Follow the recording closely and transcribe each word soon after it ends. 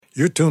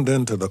You're tuned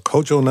in to the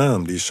Kojo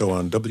Namdi Show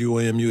on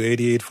WAMU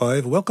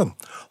 88.5. Welcome.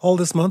 All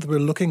this month, we're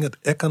looking at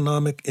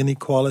economic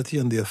inequality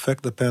and the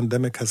effect the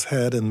pandemic has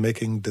had in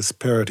making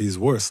disparities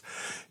worse.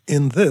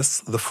 In this,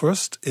 the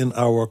first in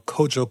our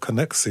Kojo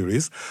Connect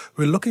series,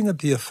 we're looking at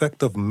the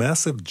effect of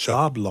massive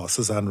job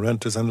losses on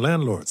renters and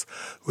landlords.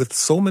 With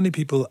so many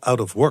people out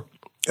of work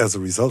as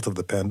a result of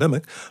the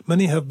pandemic,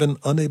 many have been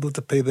unable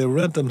to pay their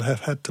rent and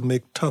have had to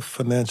make tough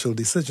financial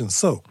decisions.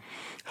 So,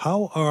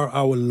 how are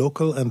our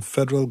local and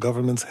federal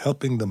governments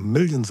helping the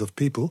millions of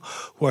people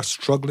who are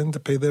struggling to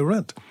pay their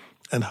rent?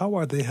 And how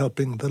are they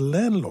helping the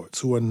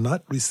landlords who are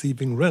not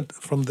receiving rent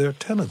from their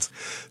tenants?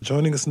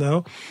 Joining us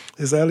now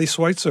is Ali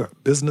Schweitzer,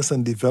 business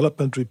and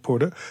development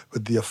reporter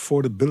with the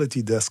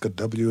Affordability Desk at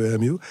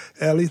WAMU.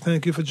 Ali,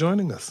 thank you for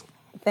joining us.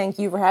 Thank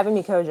you for having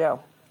me, Kojo.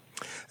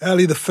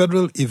 Ali, the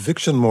federal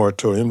eviction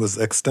moratorium was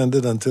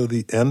extended until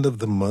the end of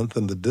the month,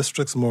 and the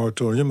district's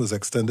moratorium was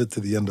extended to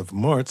the end of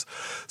March.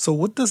 So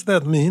what does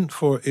that mean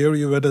for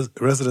area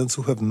residents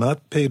who have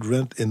not paid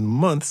rent in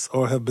months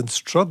or have been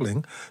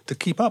struggling to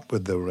keep up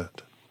with their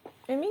rent?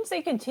 It means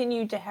they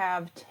continue to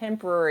have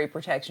temporary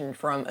protection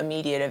from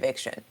immediate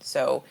eviction.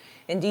 So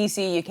in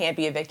D.C., you can't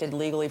be evicted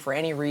legally for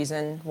any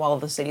reason while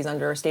the city's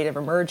under a state of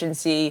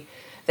emergency.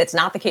 That's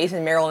not the case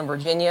in Maryland and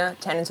Virginia.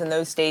 Tenants in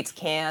those states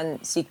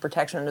can seek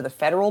protection under the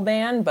federal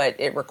ban, but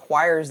it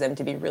requires them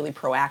to be really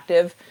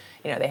proactive.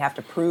 They have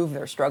to prove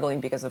they're struggling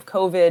because of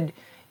COVID.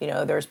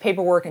 There's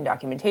paperwork and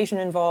documentation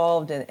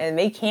involved, and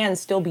they can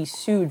still be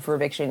sued for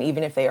eviction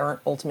even if they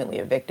aren't ultimately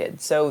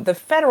evicted. So the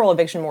federal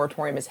eviction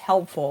moratorium is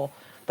helpful,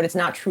 but it's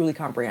not truly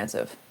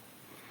comprehensive.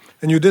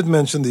 And you did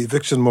mention the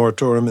eviction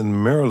moratorium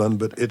in Maryland,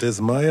 but it is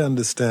my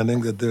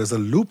understanding that there's a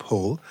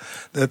loophole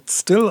that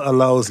still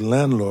allows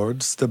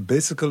landlords to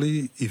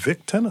basically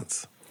evict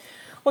tenants.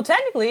 Well,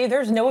 technically,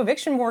 there's no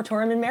eviction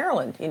moratorium in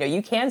Maryland.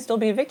 You can still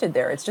be evicted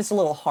there. It's just a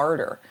little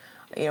harder.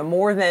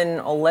 More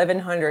than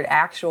 1,100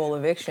 actual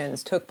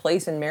evictions took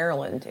place in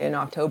Maryland in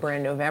October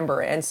and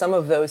November, and some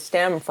of those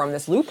stem from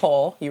this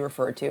loophole you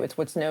referred to. It's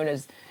what's known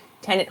as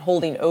tenant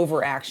holding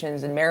over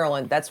actions in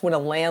Maryland. That's when a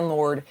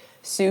landlord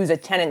sues a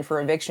tenant for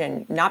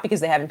eviction, not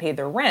because they haven't paid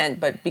their rent,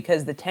 but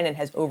because the tenant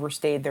has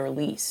overstayed their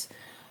lease.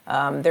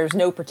 There's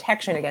no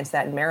protection against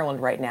that in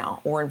Maryland right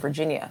now or in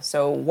Virginia.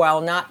 So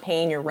while not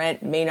paying your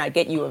rent may not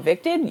get you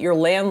evicted, your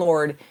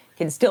landlord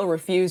can still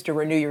refuse to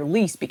renew your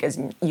lease because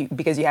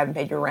you haven't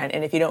paid your rent.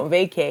 And if you don't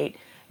vacate,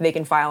 they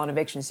can file an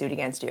eviction suit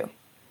against you.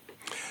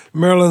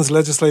 Maryland's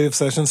legislative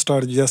session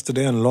started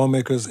yesterday, and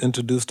lawmakers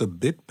introduced a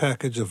big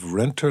package of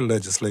renter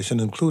legislation,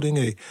 including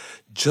a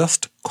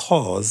just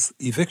cause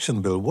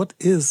eviction bill. What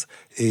is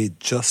a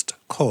just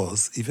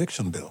cause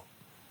eviction bill?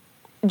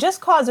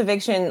 Just cause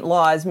eviction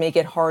laws make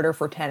it harder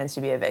for tenants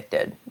to be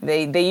evicted.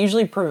 They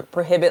usually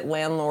prohibit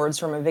landlords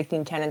from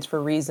evicting tenants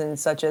for reasons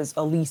such as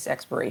a lease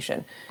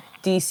expiration.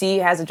 D.C.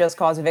 has a just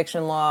cause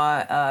eviction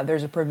law.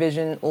 There's a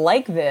provision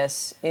like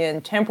this in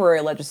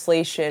temporary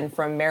legislation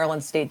from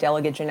Maryland State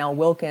Delegate Janelle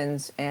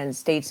Wilkins and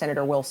State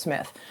Senator Will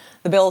Smith.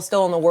 The bill is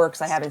still in the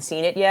works. I haven't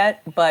seen it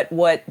yet, but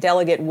what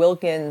Delegate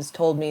Wilkins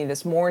told me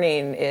this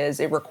morning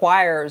is it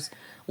requires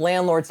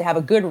landlords to have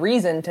a good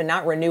reason to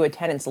not renew a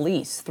tenant's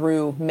lease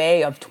through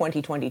May of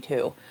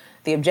 2022.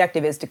 The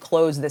objective is to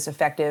close this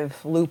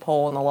effective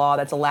loophole in the law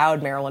that's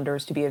allowed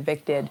Marylanders to be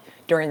evicted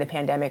during the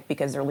pandemic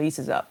because their lease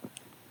is up.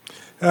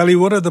 Ali,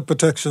 what are the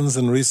protections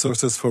and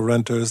resources for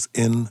renters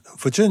in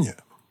Virginia?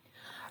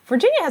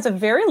 Virginia has a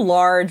very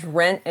large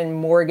rent and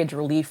mortgage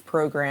relief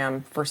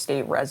program for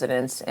state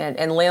residents,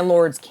 and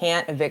landlords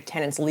can't evict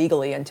tenants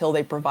legally until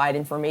they provide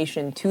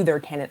information to their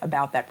tenant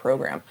about that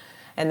program.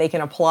 And they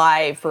can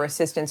apply for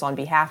assistance on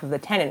behalf of the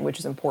tenant, which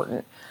is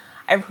important.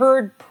 I've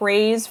heard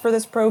praise for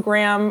this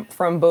program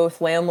from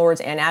both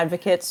landlords and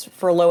advocates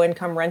for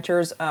low-income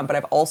renters, but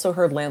I've also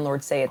heard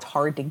landlords say it's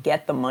hard to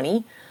get the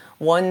money.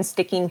 One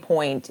sticking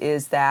point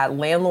is that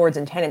landlords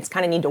and tenants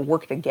kind of need to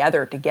work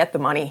together to get the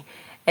money.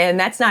 And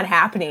that's not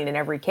happening in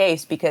every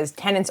case because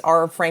tenants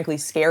are frankly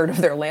scared of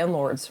their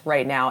landlords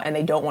right now and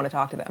they don't want to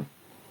talk to them.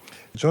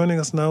 Joining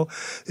us now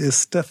is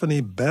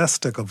Stephanie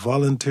Bastek, a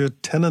volunteer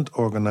tenant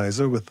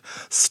organizer with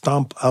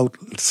Stomp Out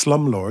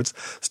Slumlords.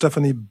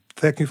 Stephanie,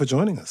 thank you for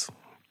joining us.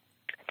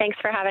 Thanks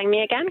for having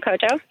me again,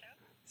 Kojo.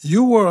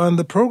 You were on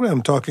the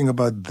program talking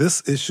about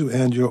this issue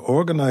and your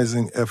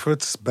organizing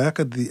efforts back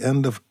at the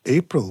end of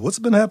April. What's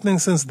been happening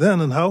since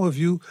then, and how have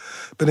you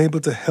been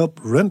able to help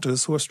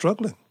renters who are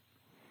struggling?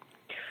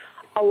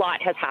 A lot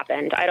has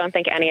happened. I don't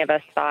think any of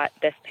us thought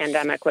this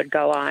pandemic would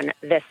go on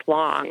this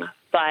long,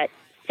 but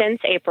since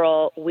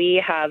April,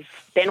 we have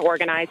been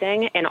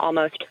organizing in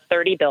almost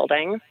 30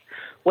 buildings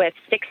with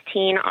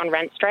 16 on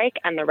rent strike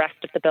and the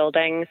rest of the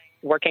buildings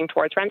working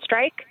towards rent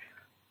strike.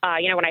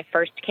 When I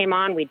first came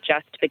on, we'd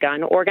just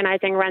begun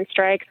organizing rent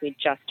strikes. We'd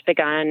just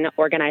begun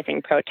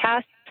organizing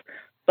protests.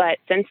 But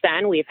since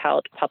then, we've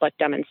held public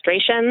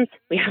demonstrations.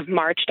 We have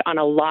marched on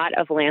a lot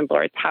of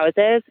landlords'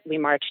 houses. We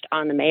marched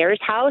on the mayor's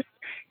house,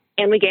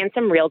 and we gained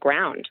some real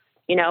ground.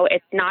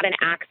 It's not an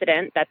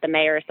accident that the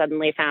mayor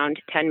suddenly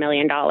found $10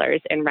 million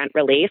in rent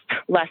relief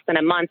less than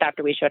a month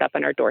after we showed up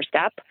on our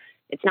doorstep.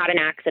 It's not an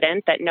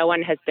accident that no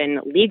one has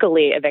been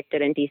legally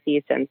evicted in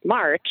D.C. since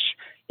March.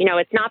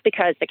 It's not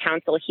because the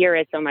council here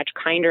is so much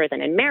kinder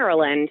than in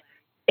Maryland.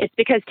 It's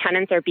because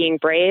tenants are being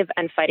brave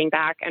and fighting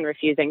back and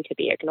refusing to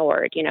be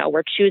ignored.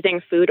 We're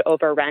choosing food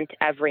over rent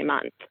every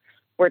month.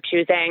 We're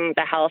choosing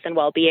the health and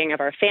well-being of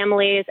our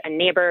families and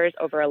neighbors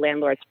over a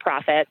landlord's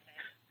profits.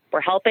 We're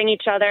helping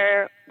each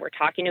other. We're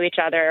talking to each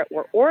other.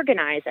 We're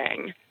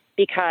organizing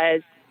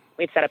because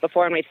we've said it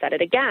before and we've said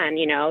it again.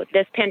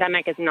 This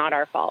pandemic is not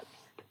our fault.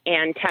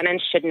 And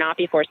tenants should not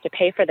be forced to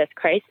pay for this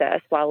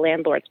crisis while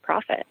landlords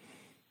profit.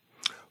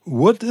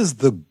 What is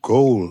the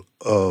goal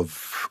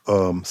of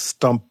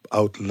Stump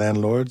Out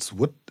Landlords?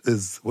 What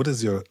is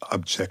your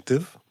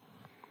objective?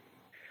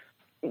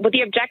 Well,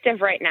 the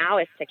objective right now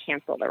is to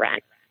cancel the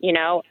rent.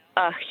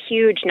 A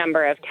huge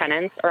number of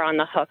tenants are on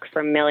the hook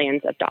for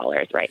millions of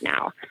dollars right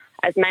now.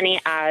 As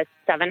many as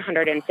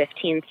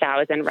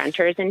 715,000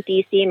 renters in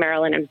D.C.,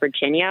 Maryland, and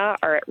Virginia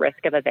are at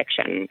risk of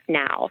eviction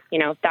now.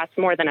 That's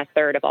more than a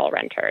third of all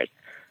renters.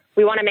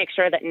 We want to make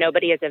sure that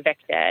nobody is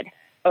evicted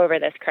over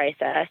this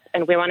crisis,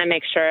 and we want to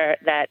make sure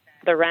that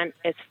the rent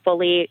is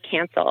fully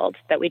canceled,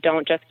 that we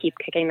don't just keep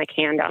kicking the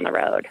can down the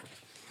road.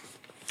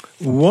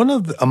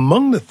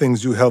 Among the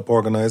things you help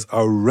organize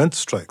are rent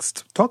strikes.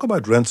 Talk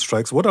about rent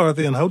strikes. What are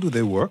they and how do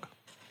they work?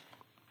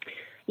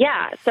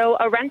 Yeah, so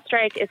a rent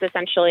strike is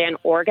essentially an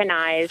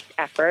organized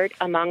effort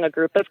among a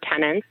group of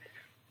tenants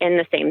in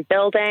the same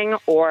building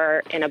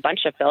or in a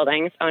bunch of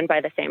buildings owned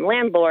by the same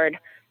landlord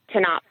to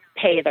not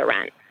pay the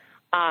rent.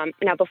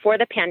 Now, before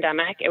the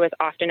pandemic, it was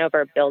often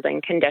over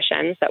building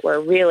conditions that were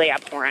really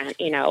abhorrent,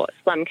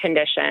 slum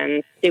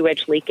conditions,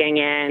 sewage leaking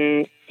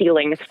in,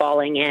 ceilings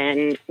falling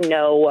in,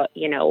 no,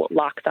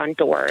 locks on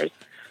doors.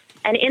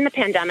 And in the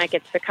pandemic,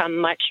 it's become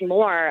much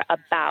more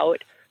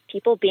about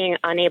people being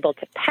unable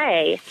to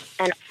pay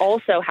and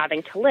also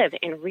having to live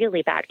in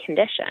really bad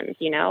conditions.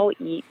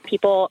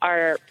 People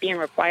are being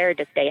required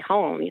to stay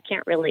home. You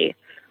can't really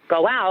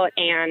go out,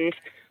 and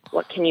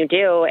what can you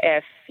do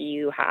if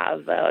you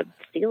have a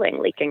ceiling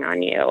leaking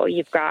on you?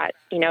 You've got,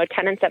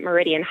 tenants at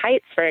Meridian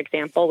Heights, for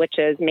example, which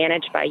is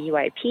managed by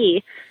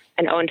UIP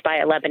and owned by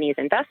a Lebanese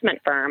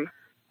investment firm.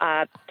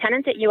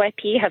 Tenants at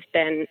UIP have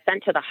been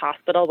sent to the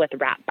hospital with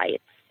rat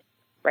bites,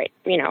 right,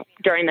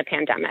 during the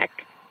pandemic.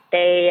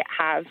 They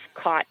have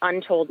caught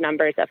untold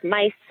numbers of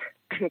mice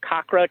and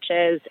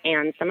cockroaches,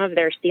 and some of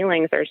their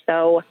ceilings are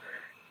so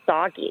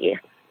soggy.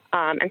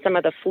 And some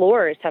of the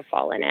floors have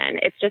fallen in.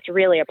 It's just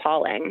really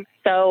appalling.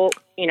 So,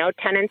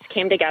 tenants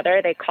came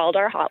together, they called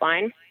our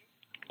hotline,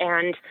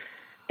 and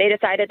they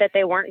decided that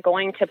they weren't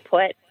going to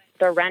put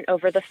the rent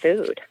over the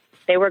food.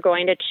 They were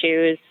going to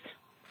choose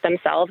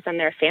themselves and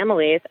their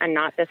families and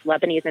not this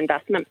Lebanese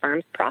investment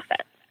firm's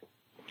profits.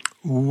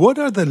 What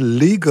are the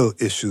legal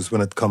issues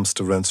when it comes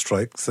to rent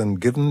strikes? And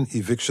given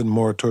eviction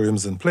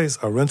moratoriums in place,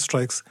 are rent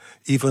strikes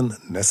even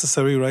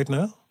necessary right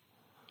now?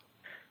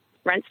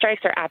 Rent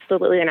strikes are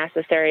absolutely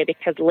necessary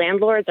because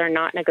landlords are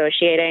not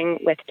negotiating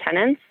with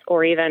tenants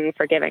or even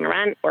forgiving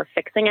rent or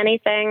fixing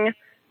anything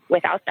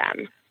without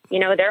them.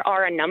 There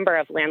are a number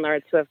of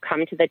landlords who have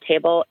come to the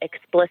table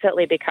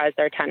explicitly because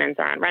their tenants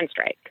are on rent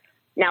strike.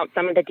 Now,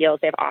 some of the deals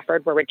they've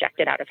offered were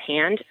rejected out of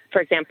hand.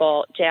 For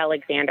example, J.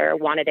 Alexander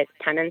wanted its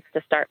tenants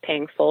to start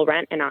paying full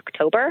rent in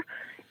October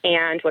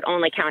and would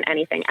only count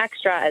anything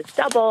extra as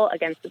double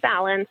against the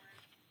balance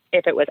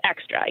if it was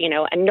extra,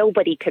 and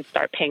nobody could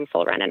start paying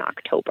full rent in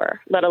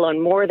October, let alone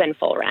more than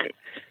full rent.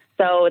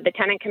 So the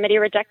tenant committee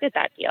rejected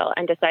that deal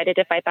and decided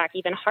to fight back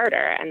even harder,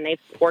 and they've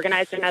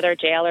organized another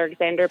J.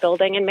 Alexander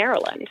building in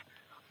Maryland.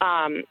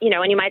 And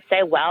you might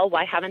say, well,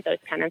 why haven't those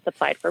tenants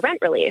applied for rent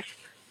relief?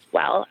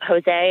 Well,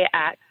 Jose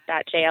at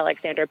that J.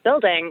 Alexander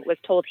building was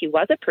told he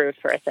was approved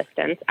for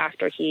assistance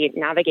after he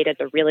navigated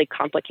the really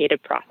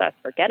complicated process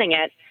for getting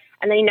it,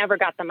 and then he never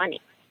got the money.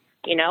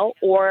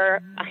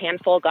 Or a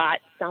handful got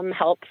some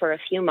help for a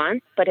few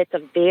months, but it's a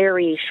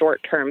very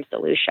short-term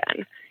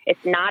solution.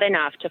 It's not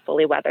enough to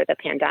fully weather the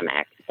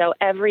pandemic. So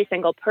every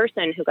single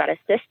person who got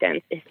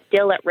assistance is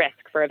still at risk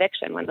for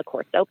eviction when the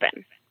courts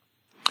open.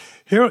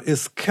 Here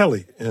is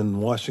Kelly in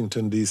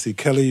Washington, D.C.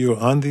 Kelly, you're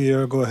on the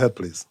air. Go ahead,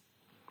 please.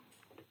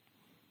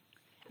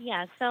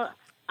 Yeah, so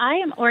I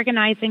am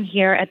organizing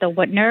here at the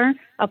Whitner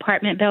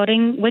apartment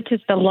building, which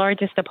is the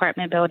largest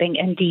apartment building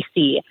in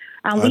D.C.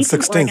 On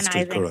 16th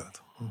Street,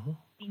 correct. Mm-hmm.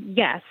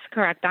 Yes,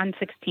 correct, on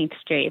 16th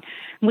Street.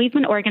 We've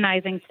been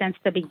organizing since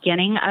the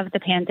beginning of the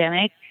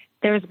pandemic.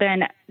 There's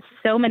been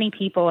so many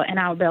people in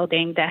our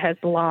building that has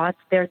lost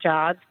their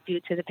jobs due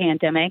to the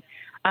pandemic.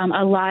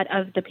 A lot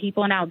of the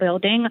people in our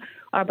building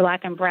are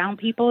Black and brown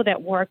people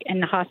that work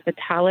in the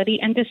hospitality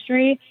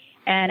industry.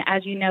 And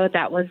as you know,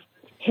 that was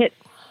hit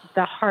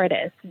the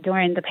hardest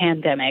during the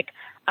pandemic.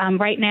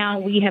 Right now,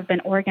 we have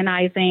been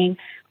organizing.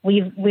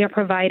 We are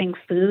providing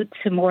food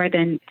to more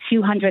than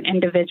 200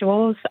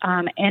 individuals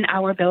in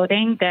our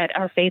building that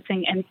are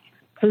facing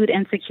food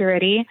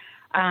insecurity.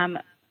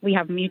 We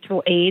have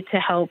mutual aid to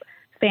help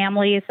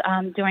families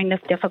during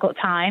this difficult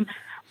time,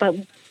 but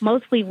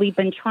mostly we've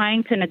been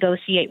trying to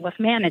negotiate with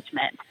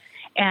management,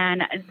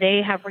 and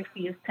they have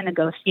refused to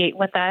negotiate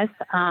with us.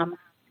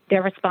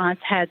 Their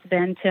response has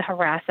been to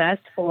harass us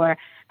for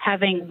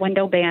having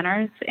window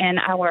banners in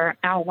our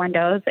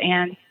windows,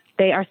 and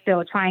they are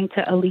still trying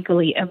to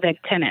illegally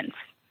evict tenants.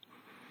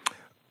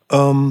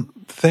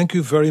 Thank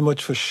you very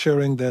much for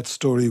sharing that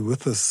story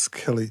with us,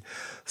 Kelly.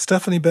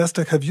 Stephanie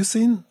Bastek, have you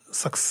seen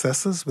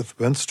successes with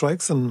rent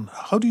strikes, and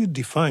how do you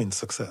define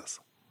success?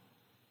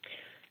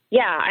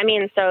 Yeah, I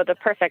mean, so the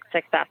perfect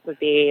success would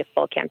be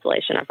full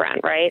cancellation of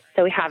rent, right?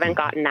 So we haven't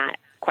gotten that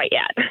quite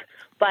yet.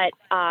 But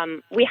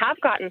we have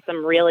gotten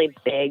some really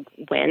big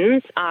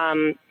wins.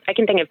 I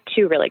can think of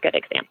two really good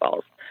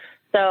examples.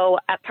 So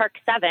at Park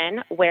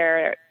 7,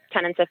 where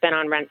tenants have been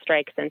on rent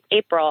strike since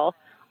April,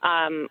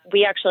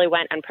 we actually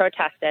went and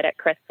protested at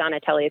Chris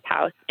Donatelli's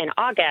house in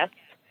August.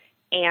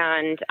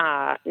 And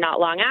not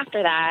long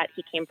after that,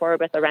 he came forward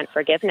with a rent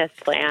forgiveness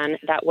plan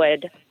that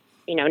would,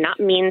 not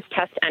means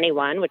test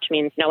anyone, which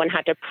means no one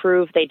had to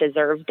prove they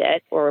deserved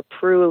it or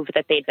prove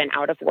that they'd been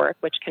out of work,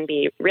 which can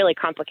be really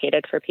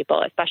complicated for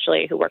people,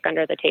 especially who work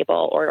under the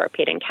table or are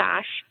paid in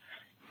cash.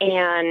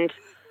 And,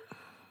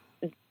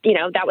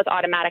 that was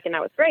automatic and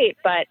that was great.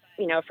 But,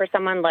 for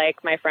someone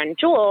like my friend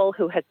Jewel,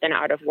 who has been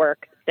out of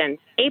work since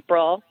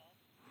April,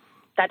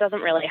 that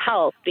doesn't really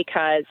help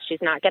because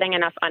she's not getting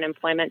enough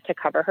unemployment to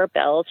cover her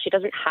bills. She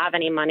doesn't have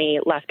any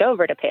money left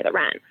over to pay the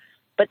rent.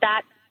 But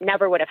that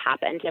never would have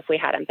happened if we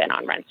hadn't been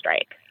on rent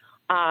strike.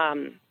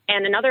 And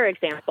another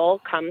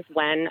example comes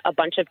when a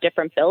bunch of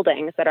different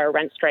buildings that are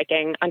rent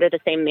striking under the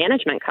same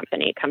management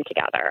company come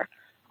together.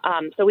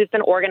 So we've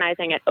been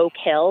organizing at Oak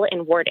Hill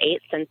in Ward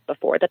 8 since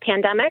before the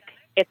pandemic.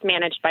 It's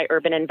managed by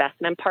Urban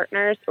Investment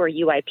Partners, or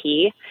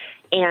UIP.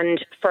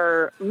 And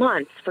for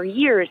months, for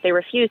years, they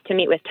refused to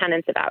meet with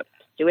tenants about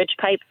sewage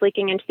pipes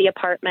leaking into the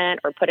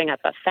apartment or putting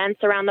up a fence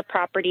around the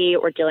property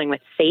or dealing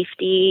with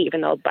safety, even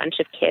though a bunch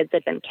of kids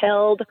had been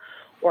killed,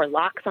 or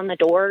locks on the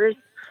doors,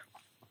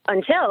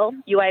 until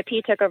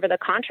UIP took over the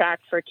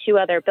contract for two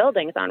other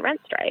buildings on rent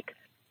strike.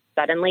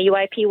 Suddenly,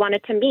 UIP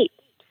wanted to meet.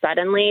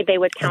 Suddenly, they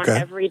would count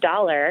every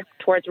dollar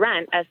towards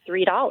rent as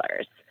 $3.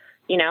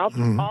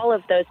 All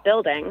of those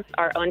buildings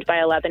are owned by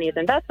a Lebanese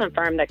investment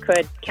firm that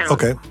could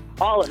count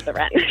all of the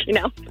rent,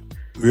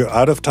 We're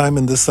out of time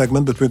in this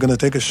segment, but we're going to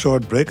take a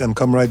short break and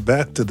come right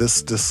back to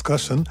this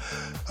discussion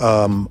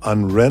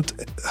on rent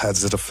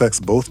as it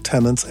affects both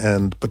tenants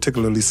and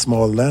particularly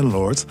small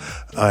landlords.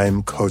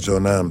 I'm Kojo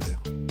Nnamdi.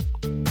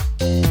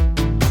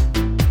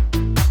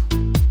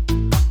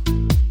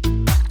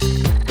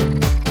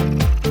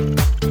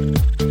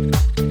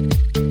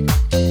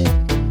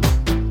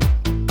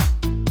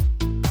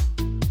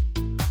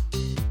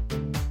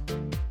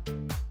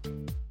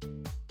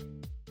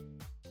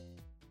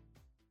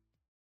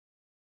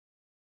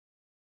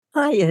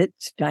 Hi,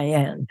 it's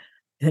Diane.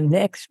 The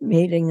next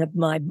meeting of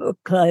my book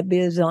club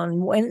is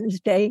on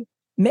Wednesday,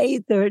 May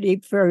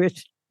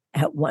 31st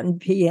at 1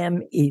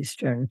 p.m.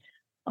 Eastern.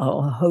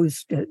 I'll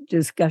host a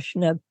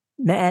discussion of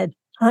Mad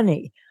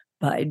Honey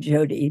by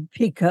Jodi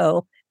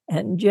Picoult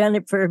and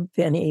Jennifer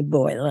Finney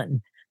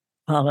Boylan,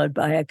 followed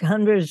by a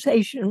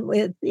conversation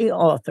with the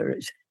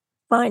authors.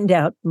 Find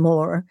out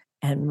more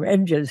and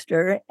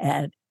register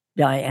at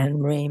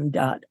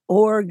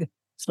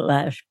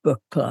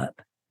dianeream.org/book club.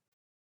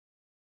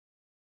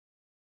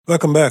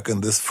 Welcome back.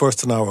 In this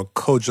first in our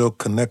Kojo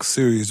Connect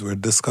series, we're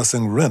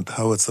discussing rent,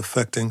 how it's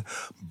affecting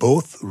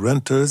both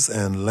renters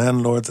and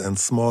landlords and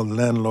small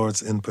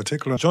landlords in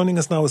particular. Joining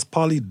us now is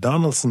Polly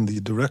Donaldson, the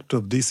director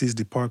of DC's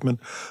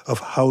Department of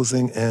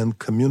Housing and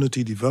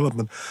Community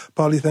Development.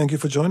 Polly, thank you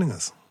for joining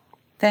us.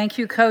 Thank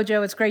you,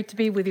 Kojo. It's great to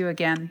be with you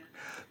again.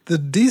 The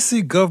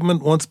DC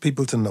government wants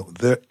people to know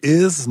there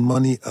is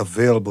money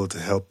available to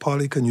help.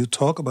 Polly, can you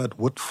talk about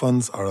what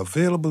funds are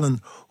available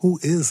and who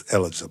is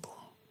eligible?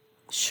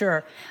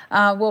 Sure.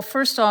 Well,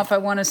 first off, I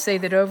want to say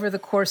that over the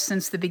course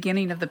since the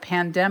beginning of the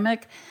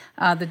pandemic,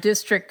 the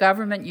district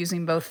government,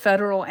 using both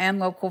federal and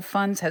local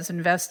funds, has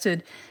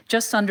invested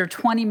just under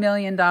 $20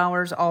 million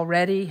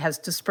already, has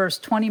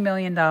dispersed $20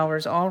 million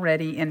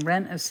already in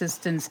rent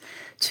assistance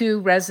to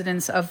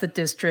residents of the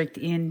district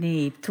in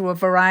need through a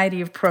variety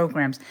of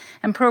programs.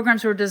 And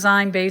programs were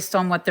designed based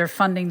on what their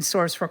funding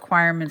source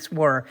requirements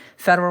were.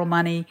 Federal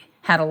money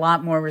had a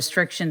lot more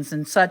restrictions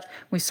and such.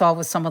 We saw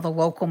with some of the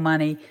local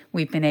money,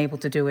 we've been able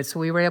to do it. So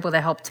we were able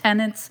to help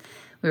tenants.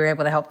 We were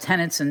able to help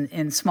tenants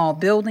in small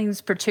buildings,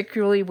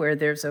 particularly where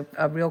there's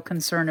a real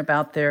concern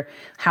about their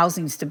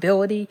housing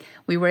stability.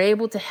 We were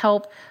able to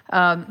help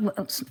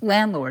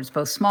landlords,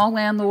 both small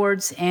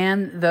landlords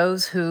and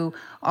those who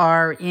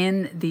are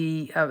in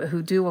the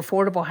who do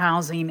affordable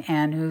housing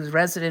and whose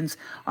residents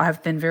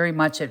have been very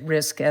much at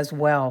risk as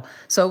well.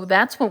 So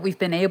that's what we've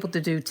been able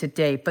to do to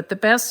date. But the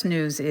best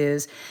news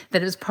is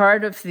that as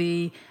part of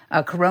the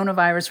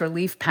coronavirus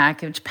relief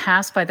package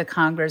passed by the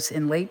Congress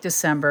in late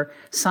December,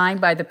 signed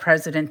by the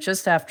president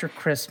just after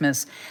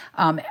Christmas,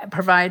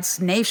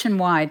 provides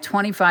nationwide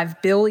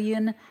 $25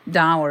 billion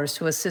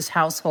to assist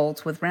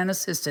households with rent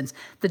assistance.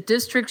 The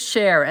district's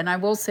share, and I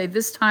will say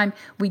this time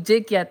we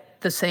did get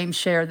the same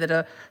share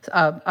that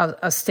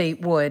a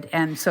state would,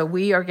 and so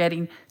we are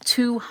getting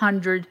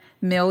 $200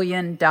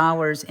 million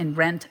in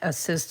rent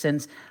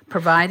assistance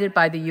provided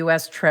by the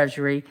U.S.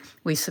 Treasury.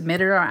 We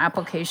submitted our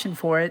application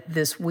for it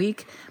this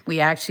week.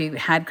 We actually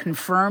had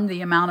confirmed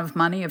the amount of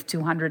money of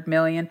 $200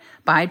 million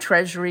by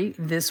Treasury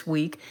this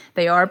week.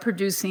 They are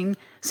producing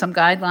some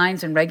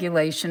guidelines and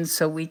regulations,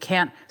 so we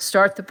can't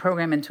start the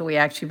program until we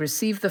actually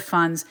receive the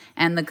funds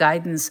and the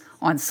guidance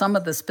on some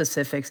of the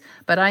specifics.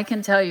 But I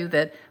can tell you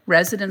that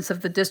residents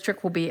of the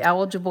district will be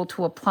eligible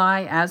to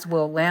apply, as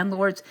will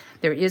landlords.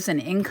 There is an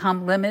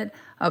income limit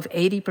of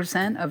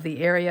 80% of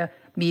the area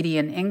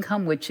median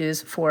income, which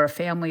is for a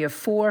family of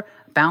four,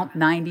 about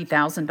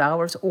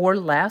 $90,000 or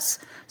less.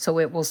 So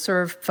it will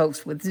serve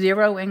folks with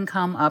zero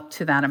income up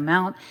to that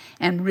amount,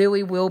 and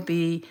really will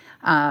be,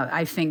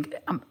 I think,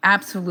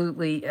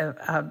 absolutely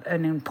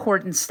an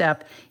important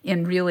step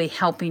in really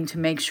helping to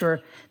make sure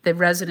that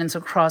residents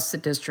across the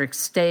district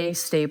stay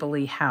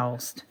stably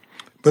housed.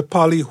 But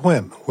Polly,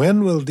 when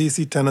will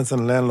D.C. tenants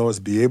and landlords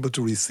be able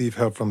to receive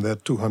help from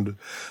that $200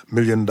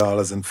 million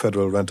in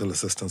federal rental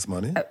assistance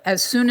money?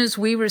 As soon as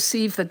we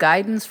receive the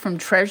guidance from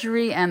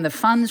Treasury and the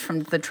funds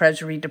from the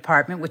Treasury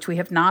Department, which we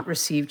have not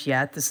received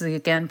yet. This is,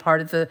 again,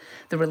 part of the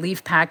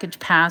relief package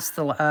passed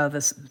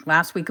this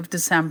last week of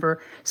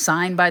December,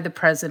 signed by the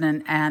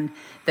president, and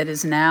that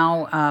is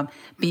now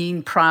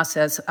being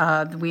processed.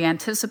 We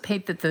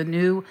anticipate that the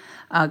new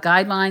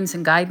guidelines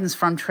and guidance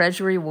from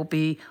Treasury will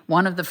be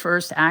one of the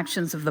first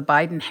actions of the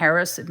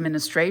Biden-Harris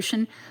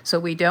administration. So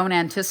we don't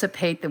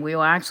anticipate that we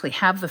will actually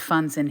have the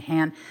funds in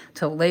hand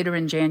till later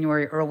in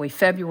January, early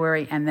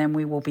February, and then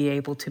we will be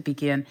able to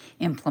begin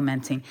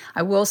implementing.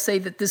 I will say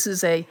that this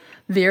is a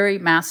very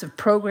massive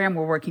program.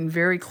 We're working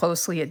very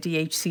closely at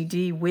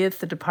DHCD with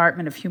the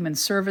Department of Human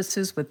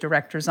Services, with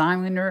Director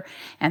Zeilinger,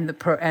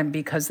 and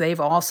because they've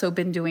also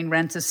been doing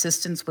rent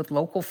assistance with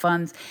local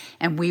funds,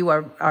 and we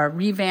are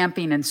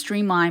revamping and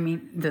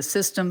streamlining the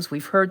systems.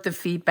 We've heard the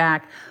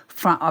feedback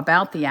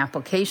about the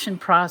application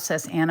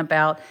process and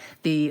about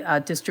the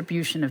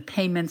distribution of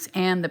payments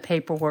and the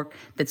paperwork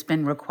that's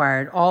been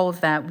required. All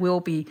of that will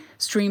be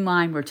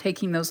streamlined. We're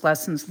taking those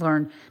lessons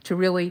learned to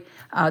really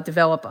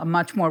develop a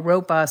much more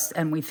robust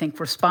and, we think,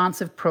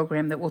 responsive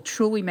program that will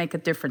truly make a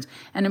difference.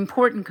 And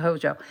important,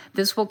 Kojo,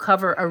 this will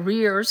cover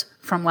arrears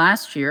from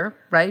last year,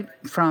 right,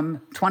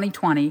 from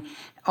 2020,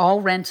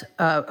 all rent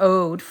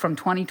owed from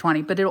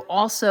 2020, but it'll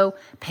also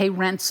pay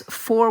rents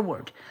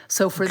forward.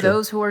 So for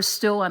those who are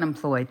still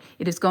unemployed,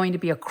 it is going to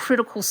be a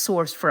critical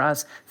source for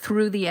us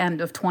through the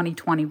end of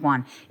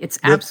 2021. It's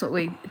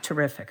absolutely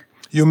terrific.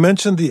 You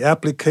mentioned the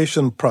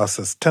application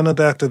process. Tenant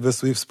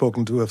activists we've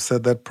spoken to have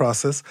said that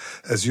process,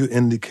 as you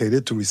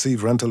indicated, to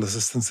receive rental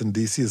assistance in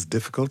D.C. is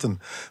difficult, and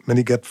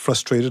many get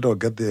frustrated or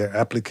get their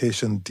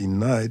application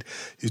denied.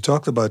 You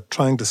talked about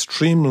trying to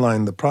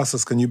streamline the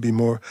process. Can you be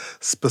more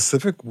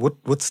specific?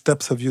 What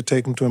steps have you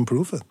taken to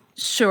improve it?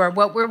 Sure.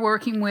 What we're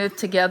working with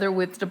together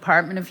with the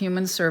Department of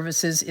Human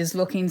Services is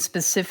looking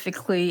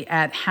specifically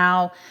at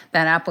how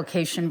that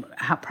application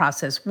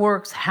process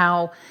works,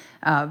 how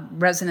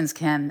residents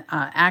can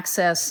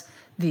access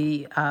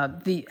the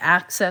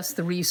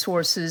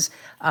resources,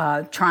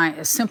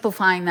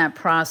 simplifying that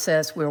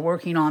process. We're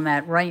working on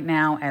that right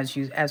now as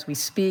we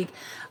speak,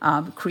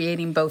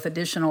 creating both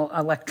additional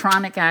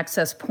electronic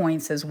access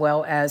points as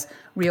well as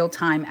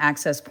real-time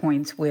access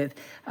points with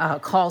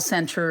call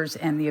centers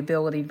and the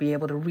ability to be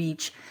able to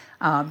reach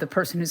the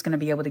person who's going to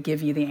be able to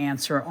give you the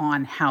answer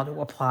on how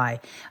to apply.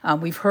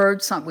 We've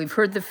heard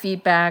the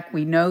feedback.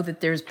 We know that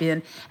there's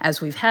been,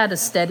 as we've had a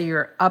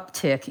steadier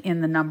uptick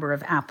in the number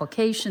of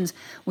applications,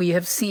 we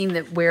have seen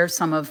that where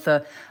some of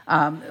the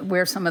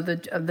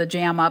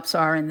jam ups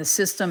are in the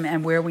system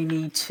and where we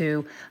need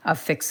to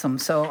fix them.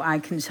 So I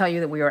can tell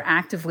you that we are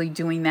actively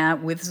doing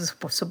that with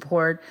the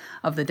support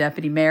of the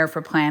Deputy Mayor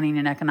for Planning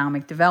and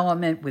Economic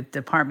Development, with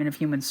Department of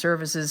Human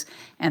Services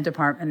and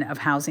Department of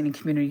Housing and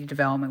Community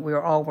Development. We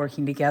are all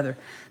working together.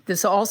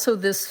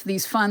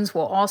 These funds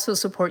will also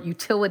support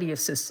utility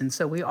assistance.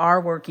 So we are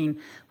working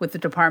with the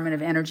Department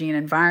of Energy and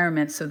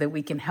Environment so that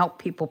we can help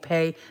people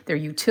pay their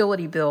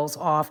utility bills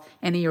off,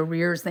 any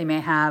arrears they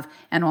may have,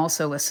 and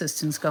also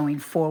assistance going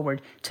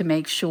forward to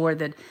make sure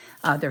that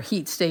their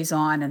heat stays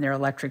on and their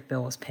electric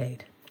bill is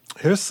paid.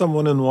 Here's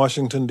someone in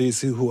Washington,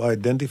 D.C. who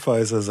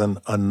identifies as an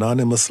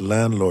anonymous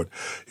landlord.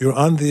 You're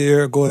on the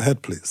air. Go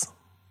ahead, please.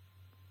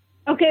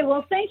 Okay,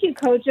 well, thank you,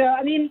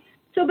 Kojo.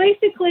 So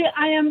basically,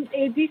 I am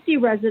a D.C.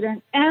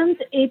 resident and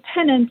a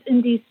tenant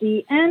in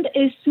D.C. and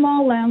a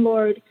small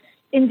landlord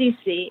in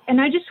D.C.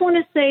 And I just want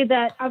to say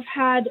that I've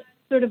had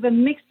sort of a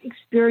mixed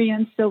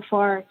experience so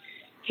far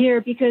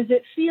here, because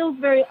it feels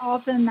very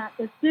often that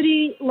the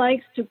city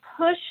likes to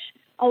push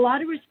a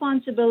lot of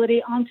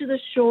responsibility onto the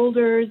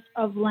shoulders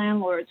of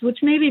landlords, which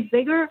maybe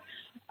bigger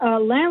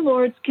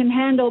landlords can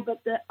handle,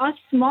 but us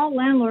small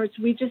landlords,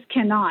 we just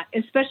cannot,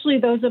 especially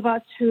those of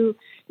us who,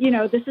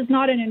 this is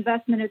not an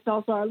investment. It's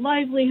also our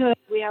livelihood.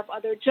 We have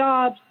other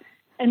jobs.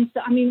 And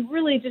so,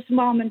 really just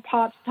mom and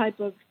pops type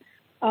of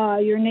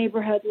your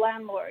neighborhood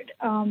landlord.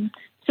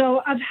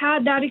 So I've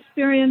had that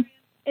experience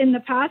in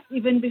the past,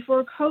 even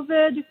before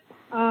COVID.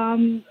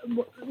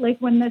 Like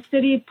when the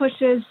city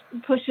pushes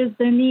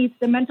the needs,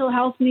 the mental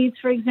health needs,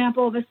 for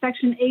example, of a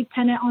Section 8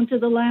 tenant onto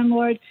the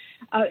landlord,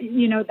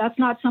 that's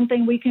not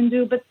something we can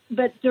do.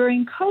 But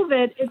during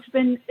COVID, it's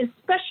been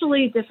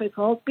especially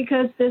difficult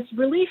because this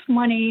relief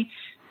money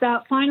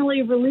that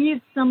finally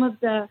relieved some of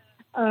the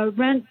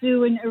rent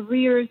due in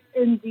arrears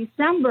in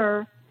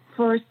December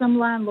for some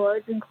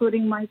landlords,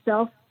 including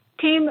myself,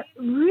 came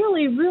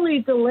really, really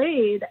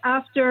delayed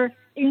after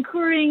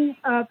incurring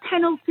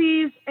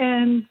penalties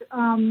and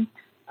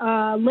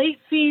late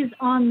fees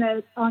on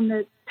the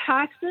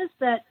taxes,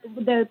 that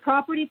the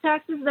property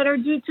taxes that are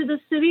due to the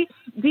city.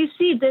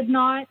 DC did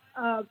not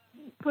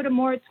put a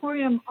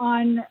moratorium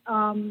on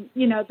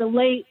the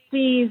late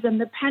fees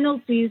and the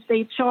penalties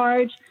they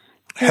charge.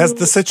 Has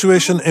the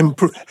situation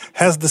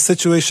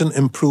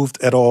improved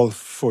at all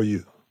for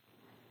you?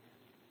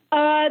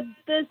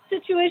 The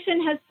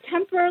situation has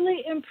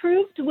temporarily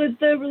improved with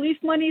the relief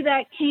money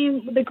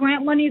the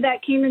grant money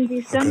that came in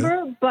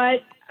December,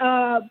 okay.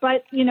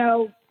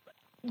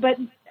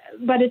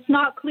 But it's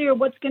not clear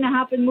what's going to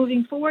happen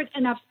moving forward,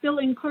 and I've still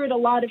incurred a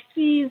lot of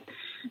fees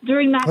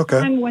during that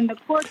time when the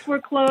courts were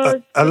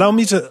closed. Allow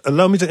me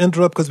to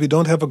interrupt because we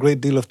don't have a great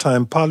deal of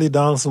time. Polly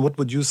Donaldson, what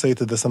would you say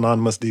to this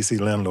anonymous DC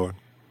landlord?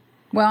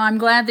 Well, I'm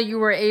glad that you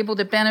were able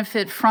to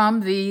benefit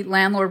from the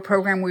landlord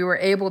program we were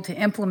able to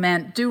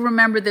implement. Do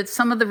remember that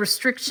some of the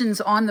restrictions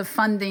on the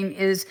funding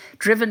is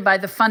driven by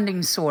the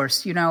funding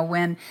source,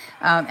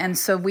 and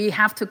so we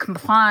have to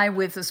comply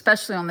with,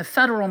 especially on the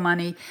federal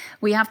money,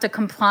 we have to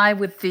comply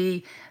with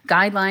the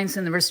guidelines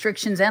and the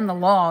restrictions and the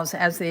laws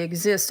as they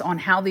exist on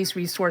how these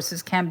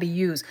resources can be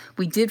used.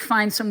 We did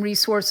find some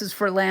resources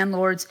for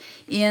landlords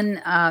in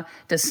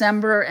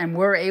December, and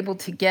we're able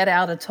to get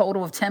out a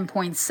total of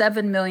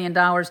 $10.7 million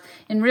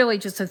in really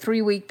just a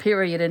 3-week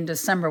period in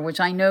December, which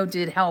I know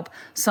did help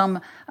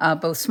some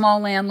both small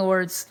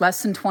landlords,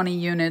 less than 20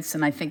 units,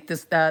 and I think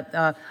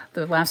the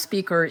last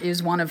speaker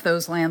is one of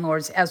those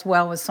landlords, as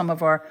well as some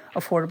of our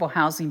affordable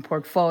housing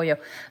portfolio.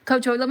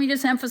 Coach, let me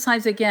just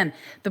emphasize again,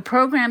 the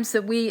programs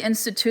that we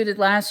instituted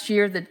last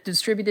year that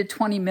distributed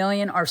 $20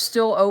 million are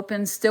still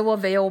open, still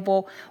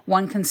available.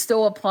 One can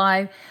still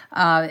apply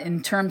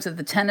in terms of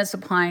the tenants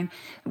applying.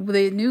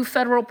 The new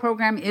federal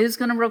program is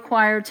going to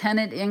require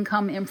tenant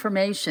income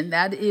information.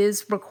 That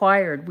is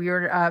required. We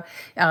are,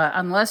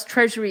 unless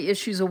Treasury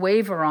issues a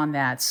waiver on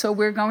that. So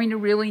we're going to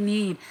really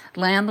need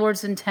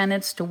landlords and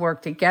tenants to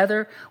work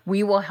together.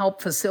 We will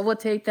help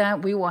facilitate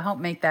that. We will help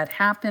make that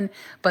happen.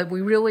 But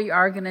we really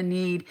are going to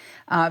need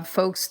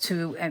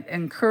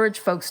encourage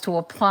folks to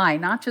apply,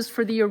 not just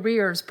for the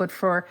arrears, but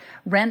for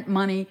rent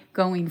money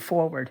going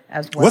forward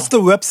as well. What's the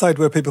website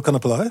where people can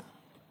apply?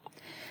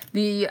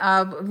 The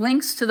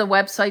links to the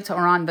websites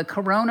are on the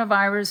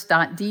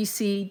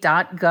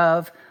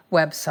coronavirus.dc.gov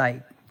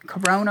website,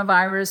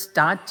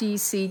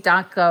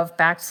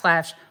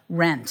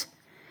 coronavirus.dc.gov/rent.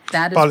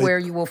 That is where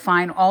you will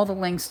find all the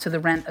links to the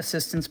rent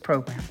assistance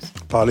programs.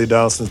 Polly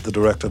Donaldson is the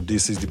director of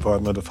DC's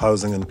Department of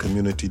Housing and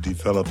Community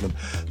Development.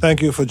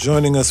 Thank you for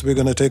joining us. We're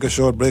going to take a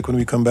short break. When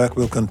we come back,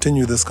 we'll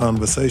continue this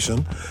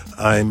conversation.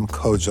 I'm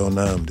Kojo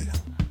Nnamdi.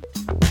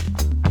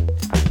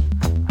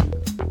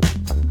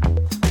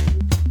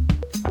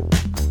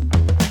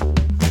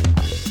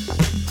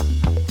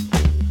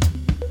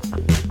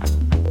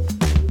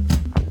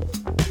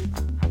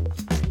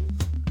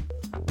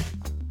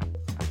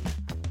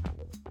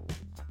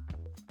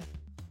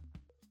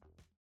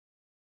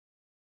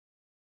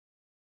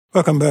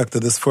 Welcome back to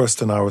this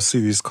first in our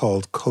series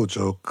called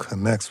Kojo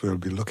Connects. We'll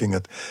be looking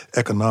at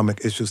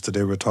economic issues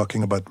today. We're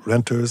talking about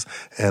renters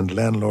and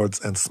landlords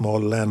and small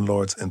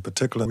landlords in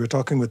particular. We're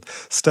talking with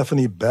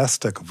Stephanie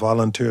Bastek,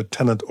 volunteer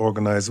tenant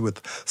organizer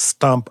with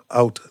Stomp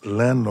Out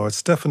Landlords.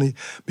 Stephanie,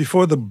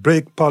 before the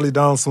break, Polly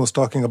Donaldson was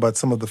talking about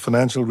some of the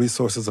financial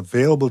resources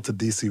available to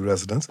DC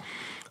residents.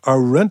 Are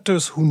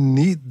renters who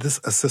need this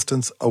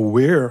assistance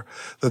aware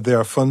that there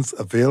are funds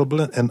available,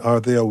 and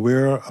are they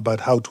aware about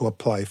how to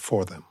apply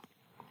for them?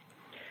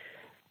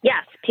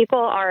 Yes, people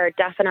are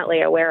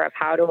definitely aware of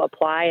how to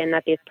apply and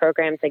that these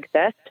programs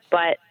exist.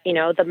 But,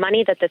 the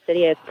money that the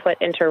city has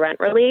put into rent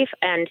relief,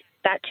 and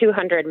that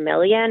 $200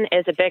 million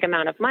is a big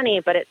amount of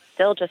money, but it's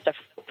still just a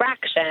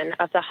fraction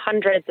of the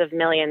hundreds of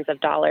millions of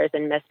dollars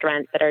in missed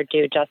rent that are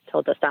due just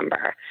till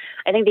December.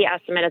 I think the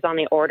estimate is on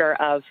the order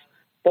of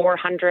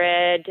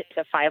 $400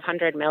 to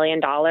 $500 million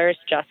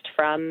just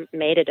from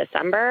May to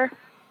December.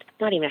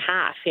 Not even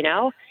half,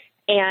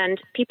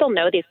 And people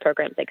know these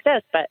programs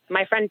exist, but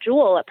my friend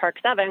Jewel at Park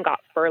 7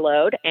 got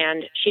furloughed,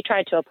 and she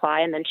tried to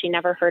apply, and then she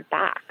never heard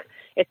back.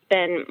 It's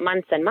been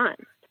months and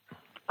months.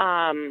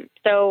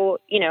 So,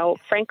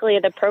 frankly,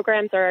 the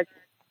programs are,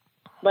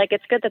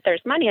 it's good that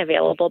there's money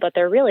available, but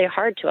they're really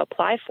hard to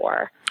apply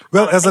for.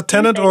 Well, as a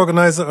tenant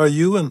organizer, are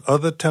you and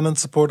other tenant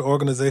support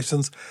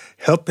organizations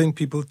helping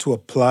people to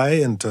apply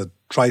and to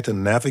try to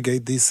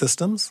navigate these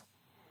systems?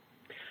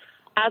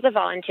 As a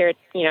volunteer,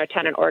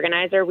 tenant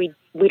organizer, we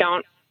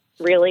don't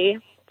really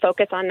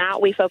focus on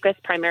that. We focus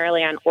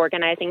primarily on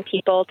organizing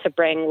people to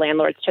bring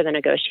landlords to the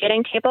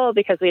negotiating table,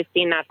 because we've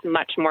seen that's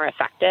much more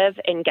effective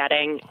in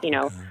getting,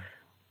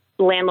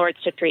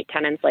 landlords to treat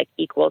tenants like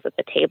equals at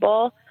the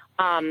table.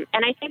 And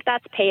I think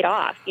that's paid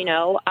off.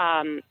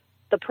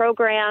 The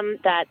program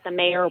that the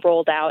mayor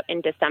rolled out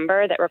in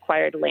December that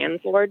required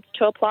landlords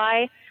to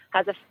apply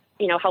has,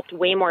 helped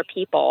way more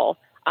people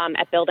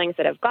at buildings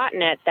that have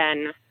gotten it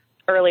than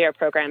earlier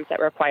programs that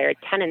required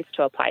tenants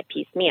to apply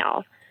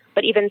piecemeal.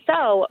 But even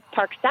so,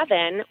 Park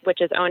 7, which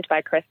is owned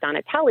by Chris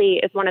Donatelli,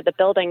 is one of the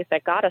buildings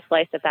that got a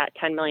slice of that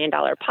 $10 million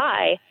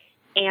pie,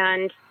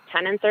 and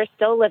tenants are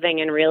still living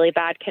in really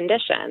bad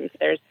conditions.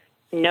 There's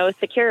no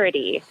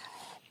security.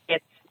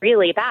 It's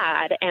really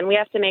bad, and we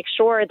have to make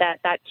sure that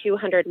that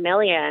 $200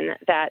 million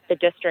that the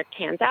district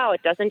hands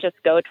out doesn't just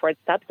go towards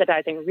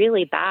subsidizing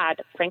really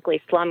bad,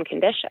 frankly, slum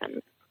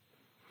conditions.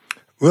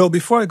 Well,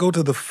 before I go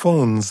to the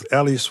phones,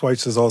 Ali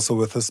Schweitz is also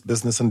with us,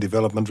 business and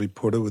development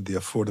reporter with the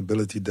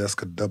affordability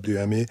desk at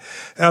WME.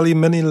 Ali,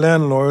 many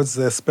landlords,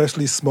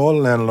 especially small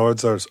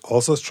landlords, are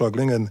also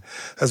struggling. And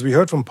as we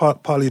heard from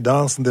Polly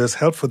Donaldson, there's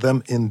help for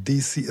them in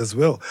D.C. as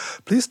well.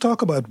 Please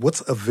talk about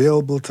what's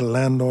available to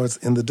landlords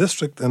in the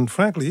district and,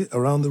 frankly,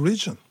 around the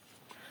region.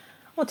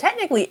 Well,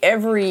 technically,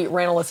 every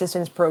rental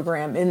assistance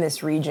program in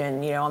this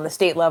region, on the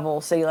state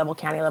level, city level,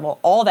 county level,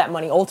 all that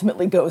money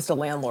ultimately goes to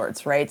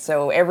landlords, right?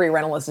 So every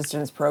rental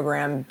assistance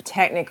program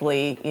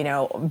technically,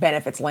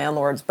 benefits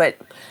landlords, but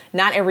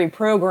not every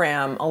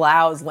program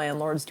allows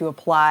landlords to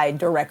apply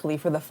directly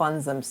for the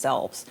funds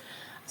themselves.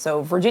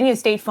 So Virginia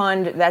State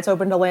Fund, that's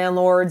open to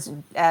landlords.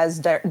 As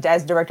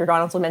Director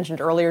Donaldson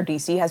mentioned earlier,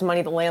 D.C. has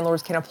money that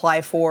landlords can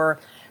apply for.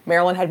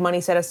 Maryland had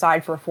money set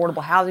aside for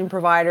affordable housing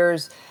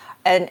providers.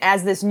 And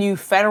as this new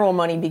federal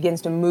money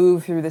begins to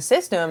move through the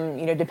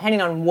system,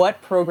 depending on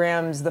what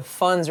programs the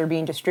funds are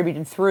being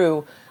distributed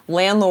through,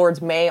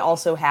 landlords may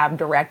also have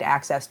direct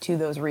access to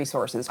those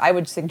resources. I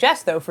would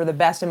suggest, though, for the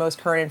best and most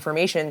current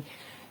information,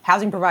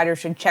 housing providers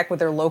should check with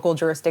their local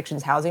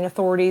jurisdiction's housing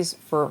authorities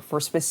for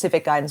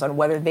specific guidance on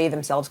whether they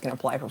themselves can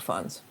apply for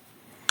funds.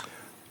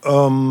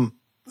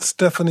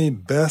 Stephanie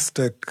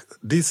Bastek,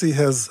 D.C.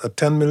 has a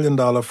 $10 million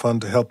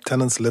fund to help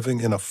tenants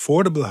living in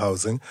affordable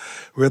housing,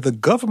 where the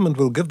government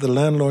will give the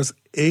landlords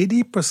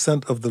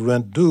 80% of the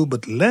rent due,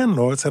 but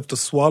landlords have to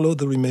swallow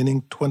the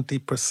remaining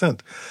 20%.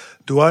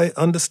 Do I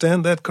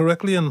understand that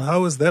correctly, and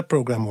how is that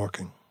program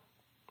working?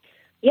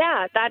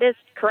 Yeah, that is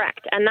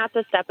correct, and that's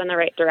a step in the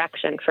right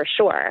direction for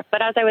sure.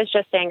 But as I was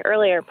just saying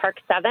earlier, Park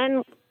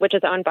 7, which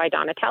is owned by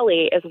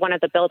Donatelli, is one of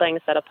the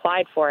buildings that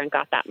applied for and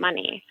got that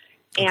money.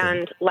 Okay.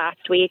 And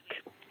last week,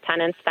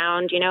 tenants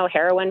found,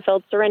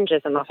 heroin-filled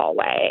syringes in the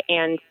hallway,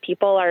 and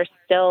people are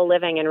still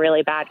living in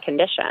really bad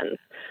conditions.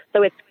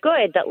 So it's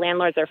good that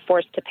landlords are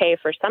forced to pay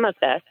for some of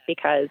this,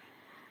 because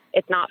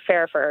it's not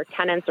fair for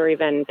tenants or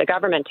even the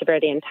government to bear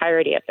the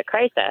entirety of the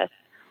crisis.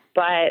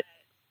 But,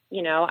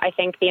 I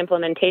think the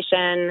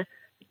implementation,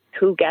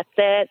 who gets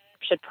it,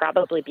 should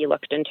probably be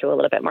looked into a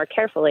little bit more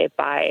carefully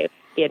by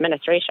the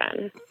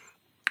administration.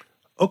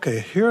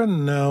 Okay, here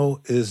now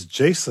is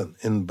Jason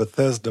in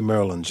Bethesda,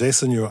 Maryland.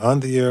 Jason, you're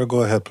on the air.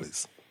 Go ahead,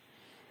 please.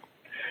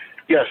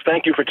 Yes,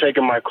 thank you for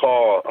taking my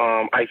call.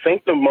 I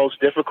think the most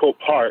difficult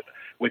part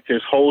with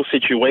this whole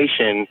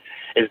situation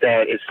is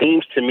that it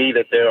seems to me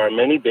that there are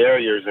many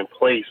barriers in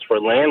place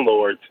for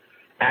landlords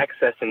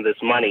accessing this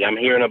money. I'm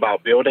hearing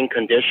about building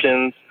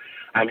conditions.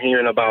 I'm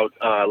hearing about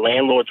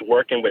landlords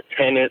working with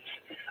tenants.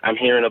 I'm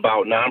hearing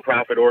about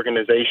nonprofit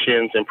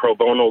organizations and pro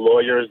bono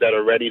lawyers that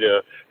are ready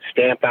to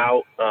stamp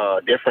out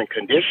different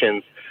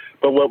conditions.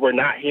 But what we're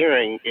not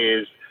hearing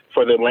is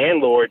for the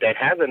landlord that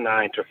has a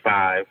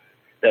 9-to-5,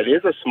 that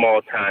is a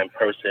small-time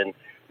person,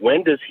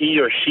 when does he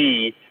or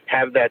she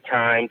have that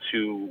time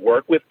to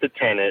work with the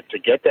tenant to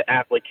get the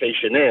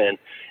application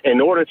in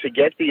order to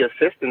get the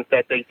assistance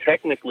that they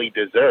technically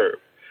deserve?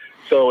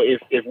 So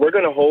if we're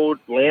going to hold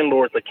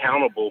landlords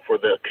accountable for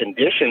the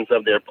conditions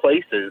of their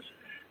places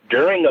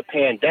during a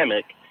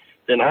pandemic,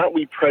 then aren't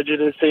we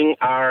prejudicing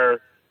our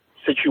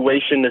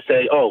situation to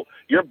say, oh,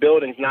 your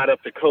building's not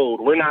up to code,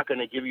 we're not going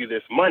to give you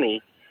this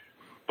money,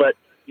 but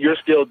you're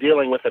still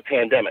dealing with a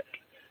pandemic?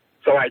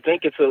 So I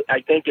think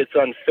it's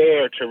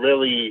unfair to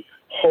really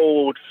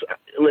hold.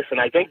 Listen,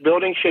 I think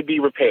buildings should be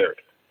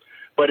repaired,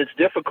 but it's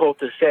difficult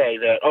to say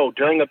that, oh,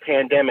 during a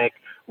pandemic,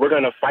 we're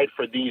going to fight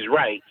for these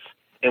rights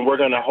and we're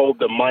going to hold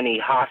the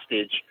money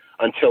hostage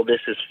until this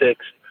is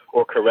fixed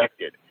or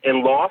corrected.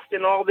 And lost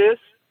in all this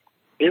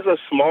is a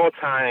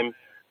small-time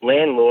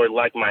landlord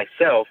like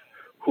myself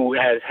who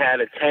has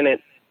had a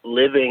tenant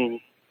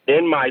living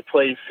in my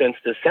place since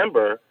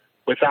December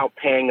without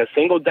paying a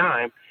single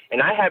dime,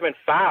 and I haven't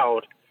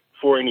filed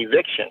for an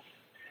eviction.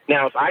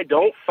 Now, if I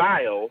don't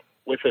file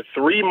with a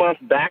 3-month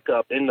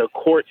backup in the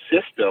court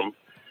system,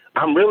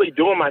 I'm really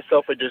doing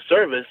myself a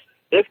disservice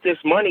if this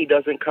money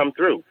doesn't come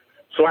through.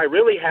 So I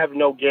really have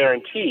no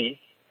guarantee,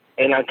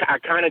 and I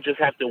kind of just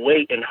have to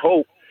wait and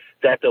hope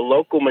that the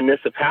local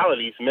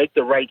municipalities make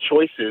the right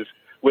choices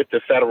with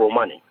the federal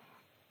money.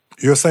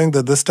 You're saying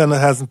that this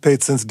tenant hasn't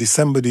paid since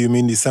December. Do you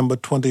mean December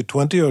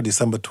 2020 or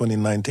December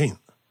 2019?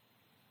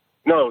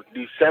 No,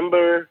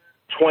 December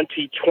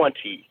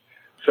 2020.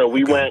 So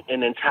we went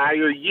an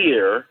entire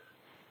year.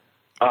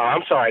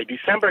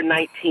 December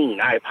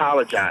 19. I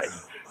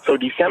apologize. So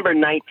December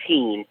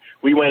 19,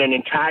 we went an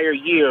entire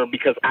year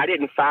because I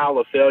didn't file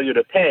a failure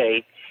to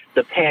pay.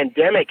 The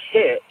pandemic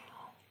hit.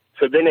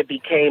 So then it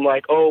became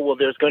like, oh, well,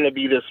 there's going to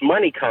be this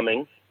money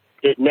coming.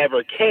 It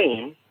never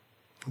came.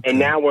 And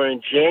now we're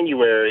in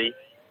January.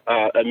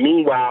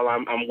 Meanwhile,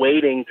 I'm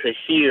waiting to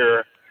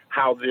hear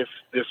how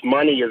this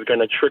money is going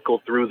to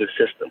trickle through the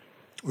system.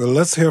 Well,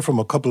 let's hear from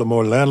a couple of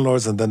more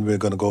landlords, and then we're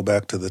going to go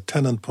back to the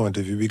tenant point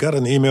of view. We got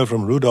an email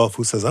from Rudolph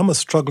who says, I'm a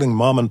struggling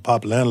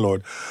mom-and-pop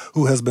landlord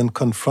who has been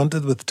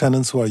confronted with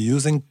tenants who are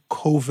using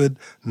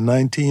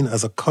COVID-19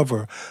 as a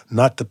cover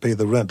not to pay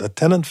the rent. A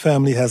tenant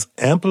family has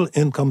ample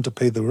income to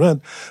pay the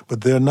rent,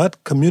 but they're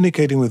not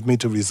communicating with me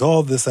to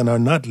resolve this and are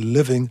not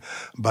living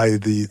by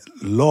the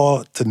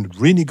law to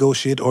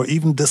renegotiate or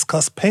even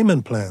discuss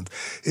payment plans.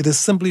 It is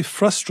simply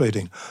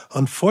frustrating.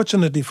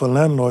 Unfortunately for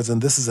landlords,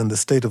 and this is in the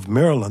state of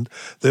Maryland,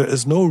 there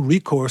is no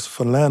recourse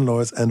for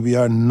landlords, and we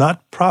are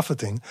not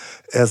profiting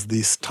as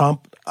the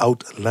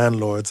stomped-out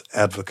landlords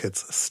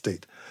advocates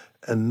state.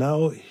 And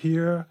now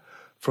hear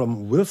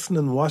from Wilson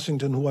in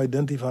Washington, who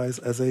identifies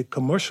as a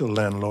commercial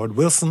landlord.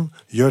 Wilson,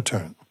 your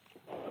turn.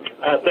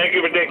 Thank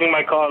you for taking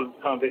my call,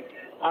 Tommy.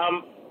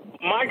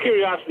 My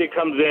curiosity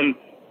comes in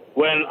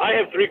when I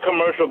have 3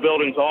 commercial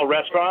buildings, all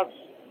restaurants.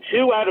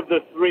 2 out of the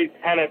 3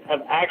 tenants have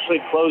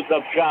actually closed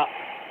up shop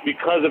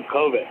because of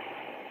COVID.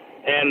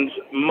 And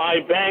my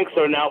banks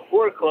are now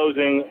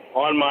foreclosing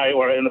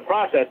in the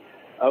process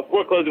of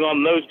foreclosing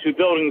on those 2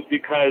 buildings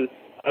because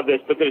of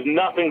this, but there's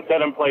nothing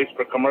set in place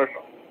for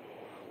commercial.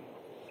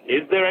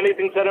 Is there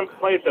anything set in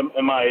place?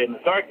 Am I in the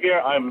dark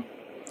here?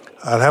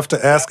 I'll have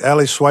to ask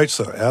Ali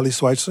Schweitzer. Ali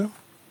Schweitzer?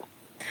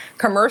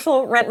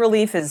 Commercial rent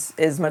relief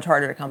is much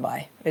harder to come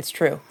by. It's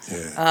true.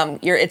 Yeah.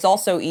 It's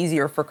also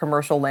easier for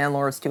commercial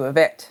landlords to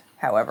evict,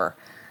 however.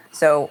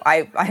 So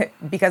I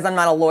because I'm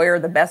not a lawyer,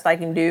 the best I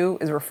can do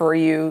is refer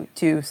you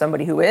to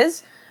somebody who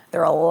is.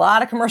 There are a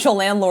lot of commercial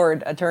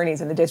landlord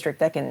attorneys in the district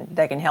that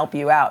can help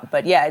you out.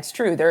 But yeah, it's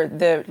true.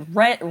 The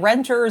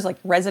renters, like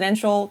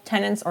residential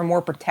tenants, are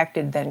more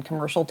protected than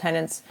commercial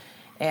tenants,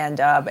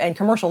 and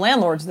commercial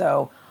landlords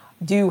though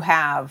do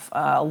have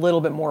a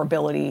little bit more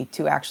ability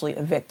to actually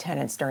evict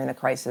tenants during the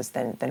crisis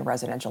than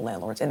residential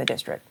landlords in the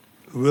district.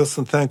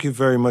 Wilson, thank you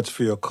very much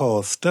for your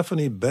call.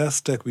 Stephanie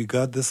Bastek, we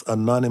got this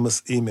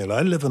anonymous email.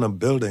 I live in a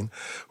building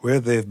where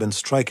they've been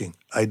striking.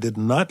 I did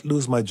not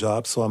lose my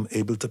job, so I'm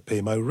able to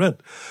pay my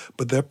rent.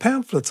 But their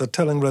pamphlets are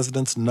telling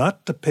residents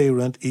not to pay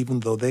rent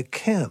even though they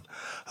can.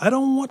 I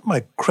don't want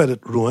my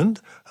credit ruined.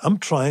 I'm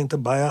trying to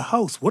buy a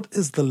house. What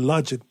is the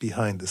logic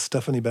behind this?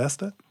 Stephanie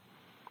Bastek?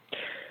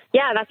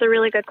 Yeah, that's a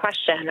really good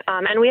question.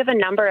 And we have a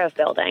number of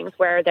buildings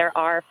where there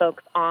are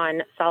folks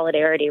on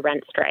solidarity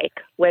rent strike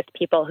with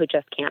people who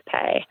just can't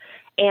pay.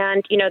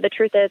 And, the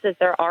truth is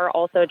there are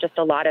also just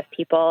a lot of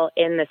people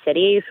in the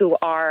city who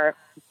are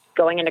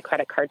going into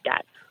credit card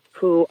debt,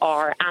 who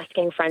are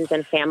asking friends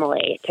and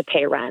family to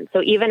pay rent.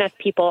 So even if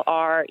people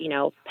are,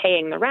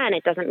 paying the rent,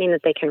 it doesn't mean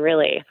that they can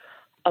really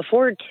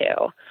afford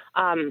to.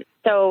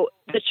 So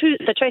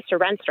the choice to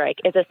rent strike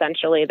is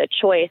essentially the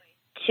choice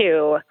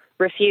to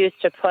refuse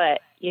to put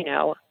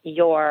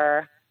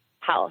your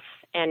health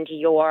and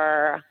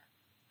your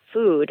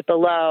food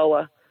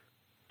below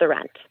the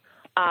rent.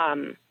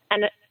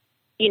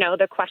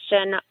 The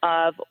question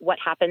of what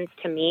happens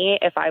to me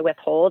if I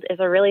withhold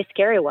is a really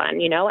scary one,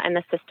 and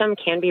the system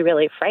can be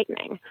really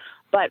frightening.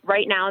 But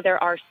right now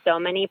there are so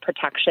many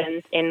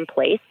protections in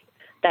place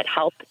that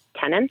help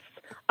tenants,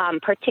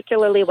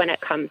 particularly when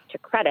it comes to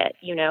credit.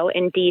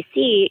 In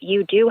D.C.,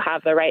 you do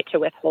have the right to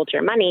withhold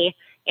your money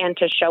and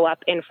to show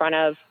up in front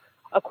of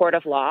a court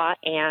of law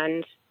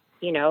and,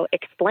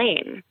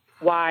 explain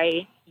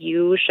why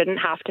you shouldn't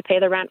have to pay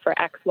the rent for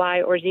X,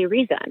 Y, or Z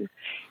reason.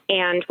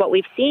 And what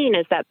we've seen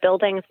is that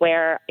buildings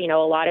where, a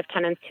lot of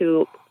tenants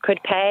who could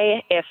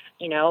pay if,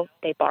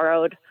 they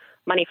borrowed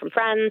money from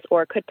friends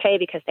or could pay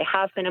because they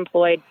have been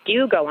employed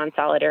do go on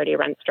solidarity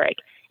rent strike.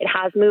 It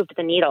has moved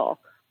the needle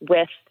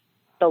with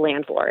the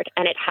landlord,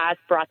 and it has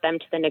brought them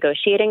to the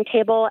negotiating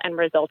table and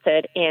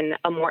resulted in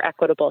a more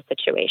equitable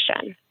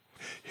situation.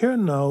 Here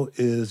now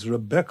is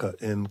Rebecca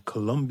in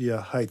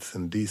Columbia Heights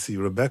in D.C.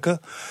 Rebecca,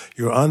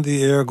 you're on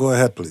the air. Go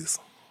ahead, please.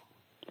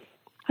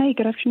 Hi,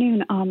 good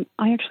afternoon.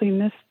 I actually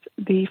missed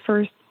the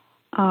first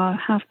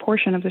half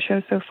portion of the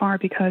show so far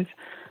because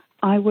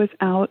I was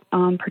out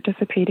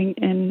participating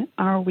in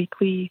our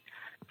weekly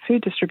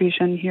food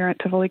distribution here at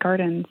Tivoli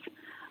Gardens.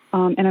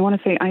 And I want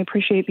to say I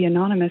appreciate the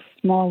anonymous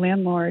small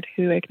landlord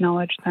who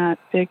acknowledged that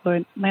big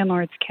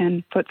landlords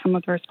can put some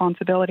of the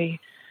responsibility.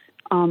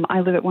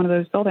 I live at one of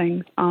those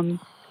buildings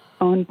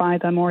owned by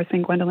the Morris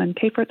and Gwendolyn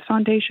K. Fritz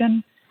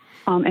Foundation,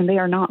 and they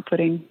are not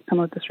putting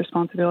some of this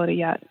responsibility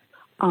yet.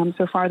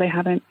 So far, they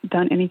haven't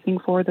done anything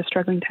for the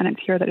struggling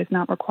tenants here that is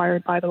not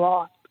required by the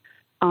law.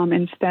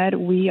 Instead,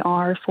 we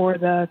are, for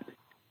the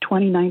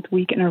 29th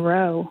week in a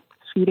row,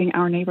 feeding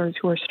our neighbors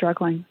who are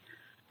struggling.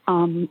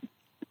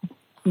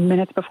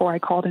 Minutes before I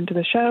called into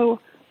the show,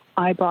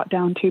 I brought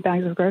down 2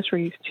 bags of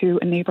groceries to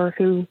a neighbor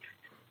who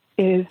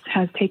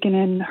has taken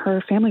in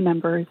her family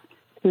members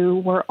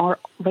who are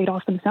laid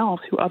off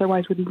themselves, who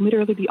otherwise would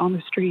literally be on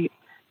the street.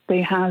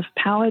 They have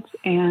pallets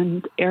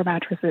and air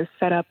mattresses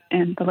set up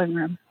in the living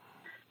room.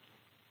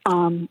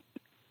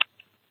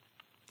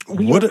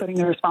 We are putting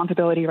the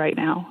responsibility right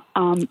now.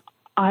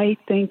 I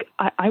think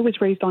I was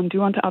raised on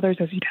do unto others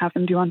as you'd have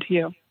them do unto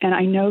you. And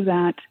I know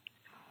that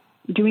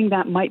doing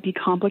that might be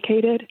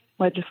complicated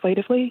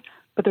legislatively,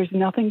 but there's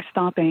nothing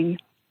stopping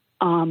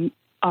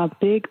a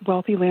big,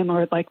 wealthy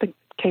landlord like the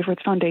K.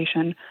 Fritz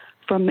Foundation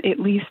from at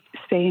least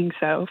saying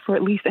so, for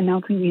at least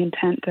announcing the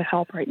intent to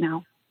help right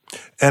now.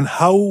 And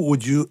how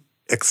would you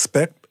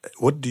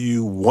what do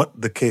you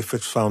want the K.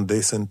 Fritz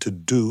Foundation to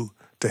do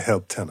to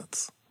help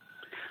tenants?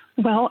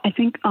 Well, I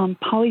think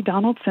Polly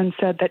Donaldson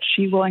said that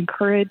she will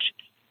encourage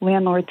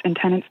landlords and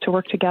tenants to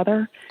work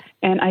together.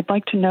 And I'd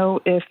like to know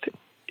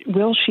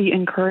will she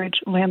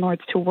encourage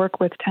landlords to work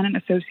with tenant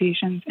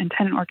associations and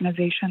tenant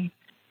organizations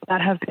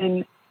that have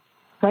been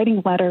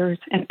writing letters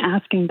and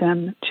asking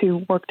them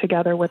to work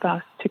together with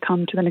us to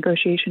come to the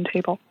negotiation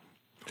table.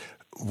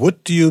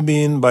 What do you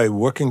mean by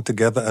working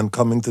together and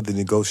coming to the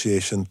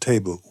negotiation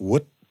table?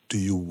 What do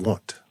you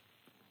want?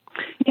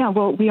 Yeah,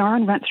 well, we are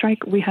on rent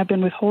strike. We have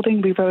been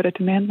withholding. We wrote a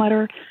demand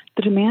letter.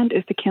 The demand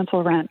is to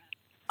cancel rent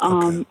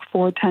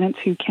for tenants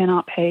who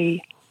cannot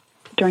pay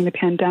during the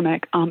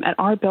pandemic. At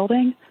our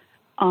building,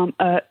 an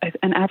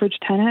average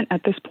tenant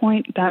at this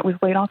point that was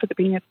laid off at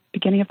the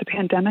beginning of the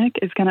pandemic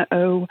is going to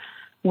owe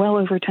well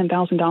over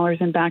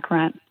 $10,000 in back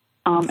rent.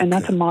 And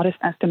that's a modest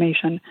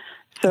estimation.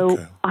 So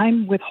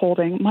I'm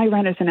withholding. My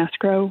rent is in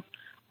escrow.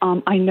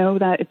 I know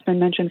that it's been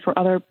mentioned for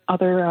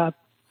other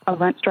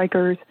rent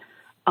strikers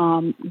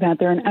that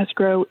they're in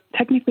escrow.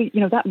 Technically,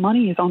 that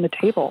money is on the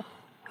table.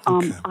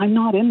 I'm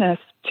not in this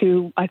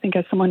to, I think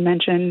as someone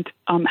mentioned,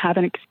 have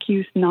an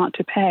excuse not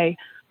to pay.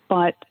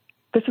 But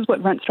this is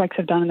what rent strikes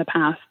have done in the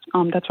past.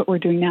 That's what we're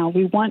doing now.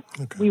 We want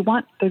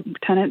the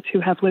tenants who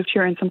have lived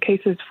here in some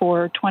cases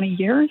for 20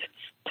 years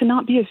to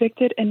not be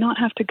evicted and not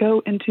have to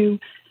go into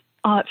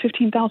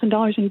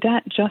 $15,000 in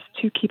debt just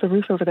to keep a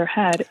roof over their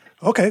head.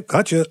 Okay,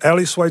 gotcha.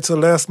 Ali Schweitzer,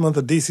 last month,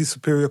 a D.C.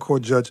 Superior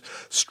Court judge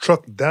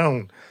struck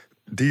down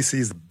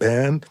D.C.'s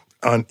ban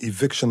on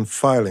eviction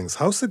filings.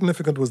 How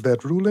significant was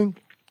that ruling,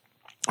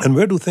 and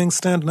where do things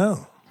stand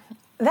now?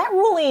 That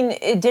ruling,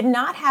 it did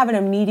not have an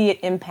immediate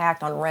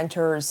impact on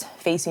renters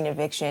facing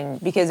eviction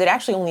because it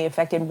actually only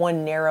affected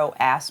one narrow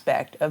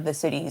aspect of the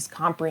city's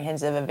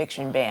comprehensive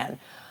eviction ban.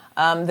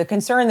 The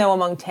concern, though,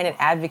 among tenant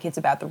advocates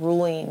about the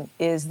ruling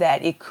is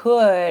that it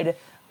could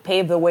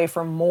pave the way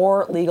for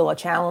more legal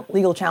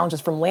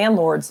challenges from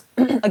landlords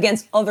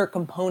against other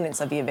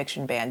components of the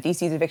eviction ban.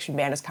 D.C.'s eviction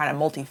ban is kind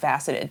of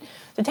multifaceted.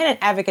 So tenant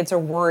advocates are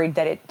worried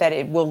that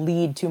it will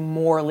lead to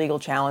more legal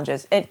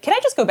challenges. And can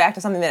I just go back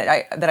to something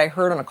that I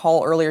heard on a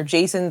call earlier?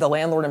 Jason, the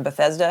landlord in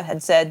Bethesda,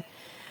 had said.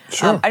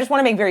 Sure. I just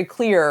want to make very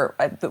clear,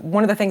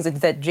 one of the things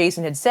that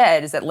Jason had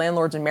said is that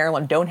landlords in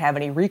Maryland don't have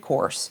any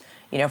recourse,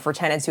 for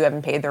tenants who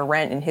haven't paid their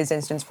rent, in his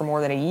instance, for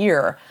more than a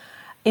year.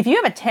 If you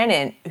have a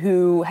tenant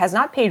who has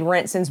not paid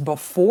rent since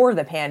before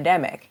the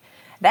pandemic,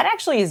 that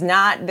actually is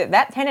not,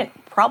 that tenant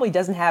probably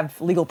doesn't have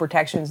legal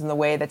protections in the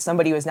way that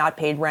somebody who has not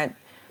paid rent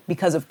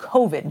because of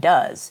COVID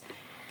does.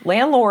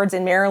 Landlords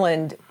in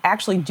Maryland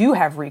actually do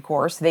have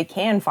recourse. They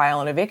can file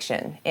an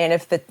eviction. And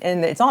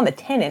it's on the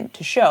tenant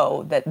to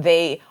show that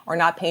they are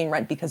not paying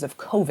rent because of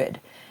COVID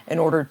in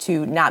order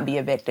to not be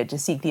evicted, to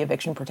seek the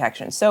eviction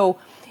protection. So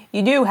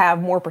you do have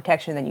more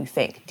protection than you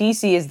think.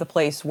 D.C. is the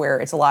place where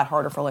it's a lot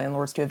harder for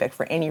landlords to evict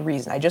for any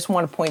reason. I just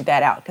want to point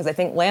that out because I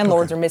think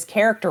landlords are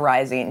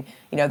mischaracterizing,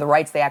 the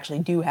rights they actually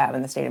do have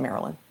in the state of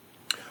Maryland.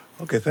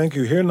 Okay, thank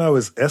you. Here now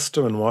is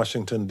Esther in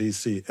Washington,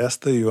 D.C.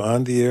 Esther, you're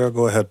on the air.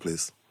 Go ahead,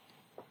 please.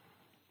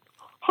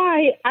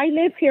 Hi, I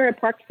live here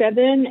at Park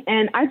 7,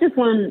 and I just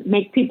want to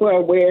make people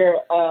aware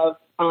of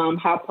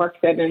how Park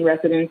 7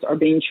 residents are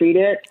being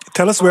treated.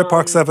 Tell us where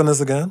Park 7 is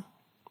again.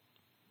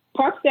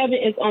 Park 7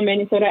 is on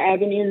Minnesota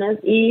Avenue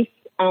Northeast,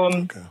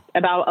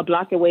 about a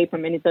block away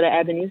from Minnesota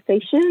Avenue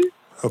Station.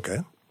 Okay.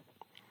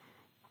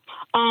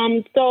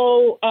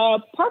 So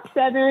Park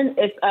 7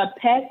 is a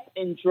pest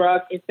and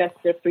drug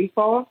infested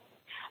freefall.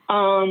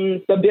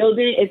 The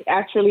building is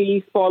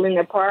actually falling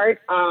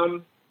apart.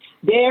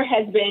 There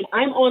has been,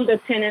 I'm on the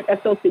tenant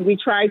association.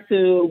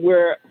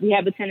 We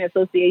have a tenant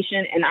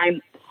association, and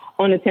I'm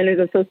on the tenant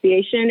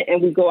association,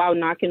 and we go out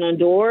knocking on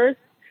doors.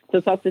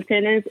 to talk to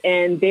tenants,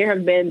 and there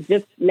have been,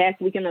 just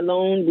last weekend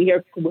alone, we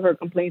heard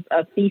complaints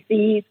of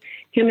feces,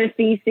 human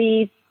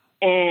feces,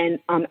 and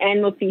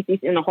animal feces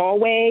in the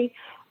hallway.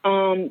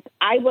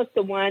 I was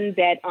the one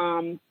that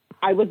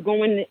I was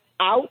going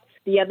out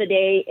the other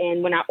day,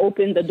 and when I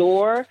opened the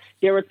door,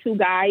 there were two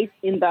guys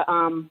in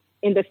the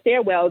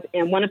stairwells,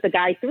 and one of the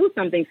guys threw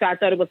something, so I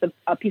thought it was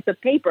a piece of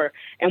paper.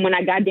 And when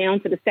I got down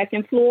to the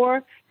second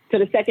floor, to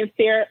the second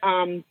stair,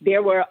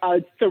 there were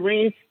a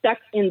syringe stuck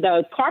in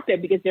the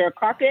carpet because they're a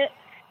carpet,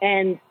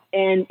 and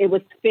it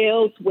was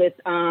filled with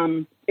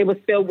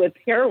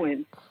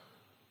heroin.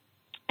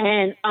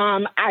 And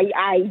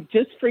I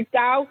just freaked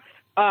out.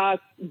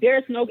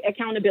 There's no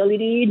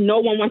accountability. No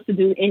one wants to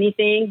do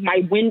anything. My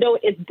window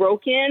is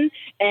broken.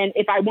 And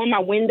if I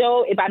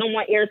don't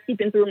want air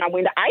seeping through my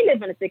window, I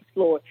live on the 6th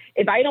floor.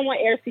 If I don't want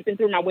air seeping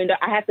through my window,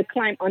 I have to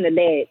climb on the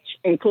ledge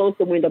and close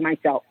the window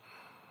myself.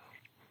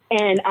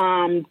 And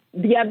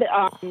the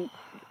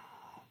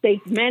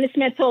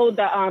management told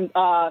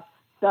my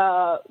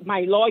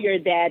lawyer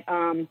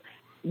that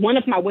one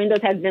of my windows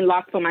has been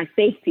locked for my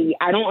safety.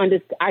 I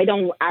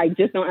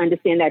just don't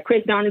understand that.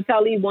 Chris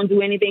Donatelli won't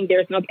do anything.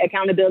 There's no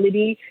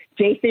accountability.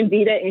 Jason,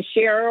 Vita, and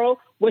Cheryl,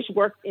 which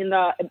are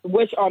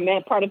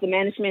part of the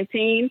management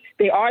team.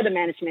 They are the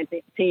management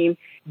team.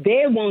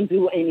 They won't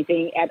do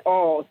anything at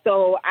all.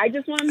 So I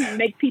just want to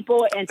make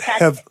people and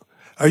have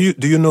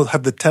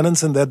the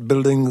tenants in that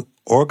building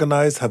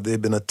organized? Have they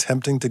been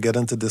attempting to get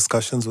into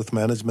discussions with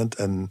management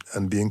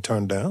and being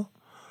turned down?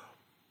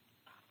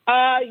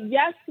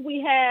 Yes,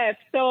 we have.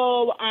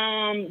 So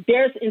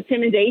there's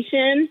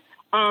intimidation,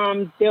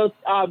 there's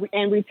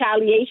and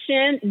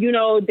retaliation.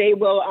 They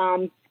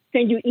will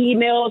send you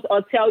emails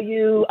or tell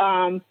you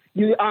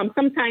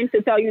sometimes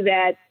to tell you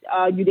that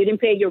you didn't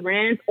pay your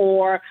rent.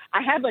 Or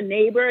I have a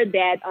neighbor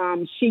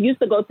that she used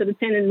to go to the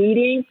tenant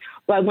meetings,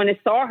 but when they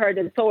saw her,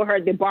 they told her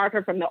they barred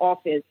her from the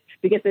office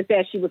because they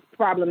said she was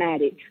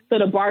problematic. So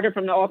they barred her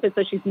from the office,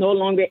 so she's no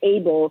longer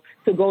able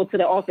to go to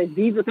the office.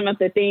 These are some of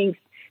the things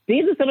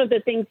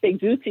they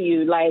do to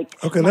you.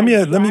 Okay, let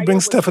me bring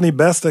Stephanie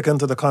Bastek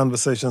into the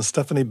conversation.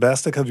 Stephanie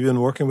Bastek, have you been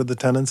working with the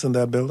tenants in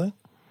that building?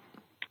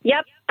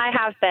 Yep, I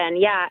have been,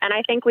 yeah. And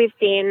I think we've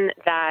seen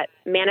that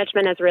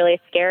management is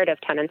really scared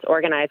of tenants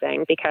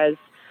organizing because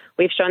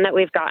we've shown that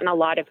we've gotten a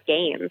lot of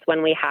gains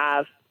when we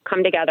have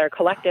come together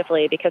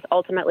collectively, because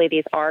ultimately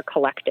these are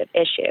collective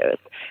issues.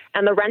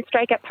 And the rent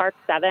strike at Park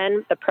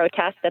 7, the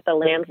protest at the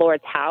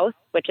landlord's house,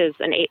 which is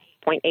an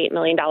 $8.8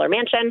 million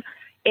mansion,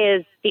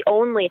 is the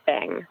only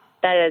thing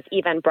that has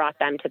even brought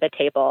them to the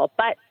table.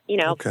 But,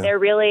 They're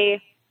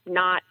really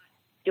not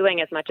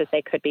doing as much as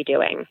they could be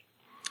doing.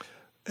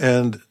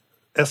 And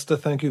Esther,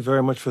 thank you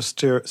very much for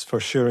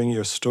sharing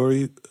your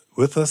story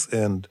with us.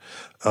 And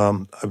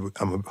I'm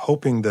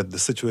hoping that the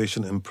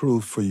situation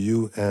improves for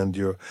you and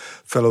your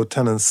fellow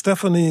tenants.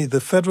 Stephanie,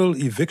 the federal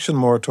eviction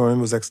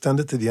moratorium was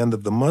extended to the end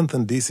of the month,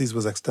 and DC's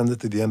was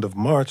extended to the end of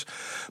March.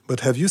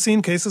 But have you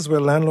seen cases where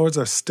landlords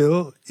are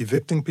still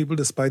evicting people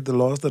despite the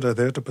laws that are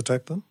there to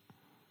protect them?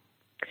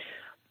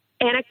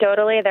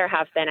 Anecdotally, there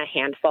have been a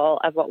handful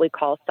of what we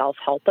call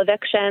self-help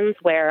evictions,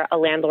 where a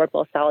landlord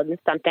will send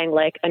something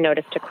like a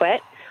notice to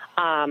quit,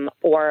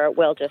 or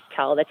will just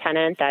tell the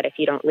tenant that if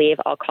you don't leave,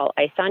 I'll call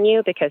ICE on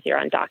you because you're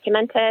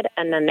undocumented,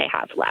 and then they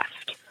have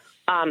left.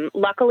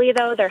 Luckily,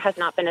 though, there has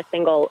not been a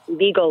single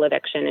legal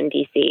eviction in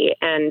D.C.,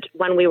 and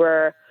when we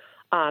were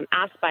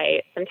asked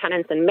by some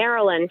tenants in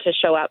Maryland to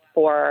show up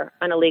for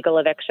an illegal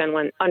eviction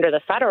under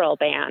the federal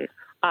ban,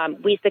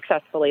 we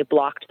successfully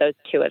blocked those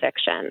two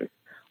evictions.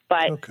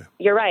 But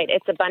You're right.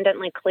 It's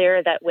abundantly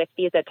clear that with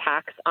these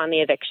attacks on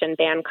the eviction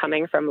ban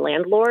coming from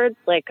landlords,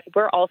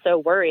 we're also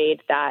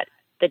worried that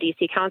the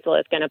D.C. Council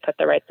is going to put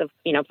the rights of,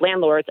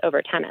 landlords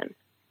over tenants.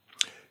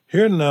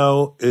 Here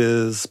now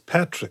is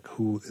Patrick,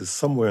 who is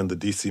somewhere in the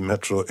D.C.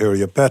 metro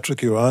area.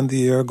 Patrick, you're on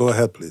the air. Go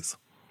ahead, please.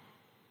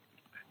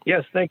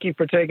 Yes, thank you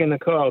for taking the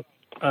call.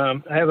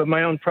 I have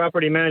my own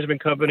property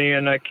management company,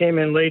 and I came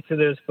in late to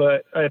this,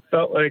 but I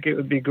felt like it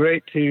would be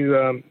great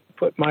to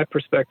put my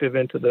perspective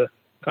into the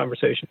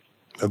conversation.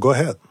 Go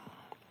ahead.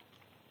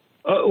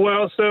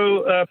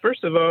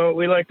 First of all,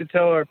 we like to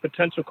tell our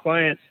potential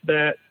clients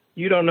that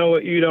you don't know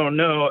what you don't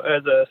know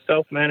as a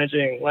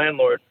self-managing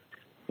landlord.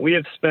 We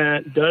have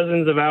spent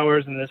dozens of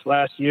hours in this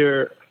last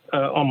year,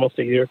 almost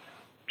a year,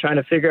 trying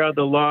to figure out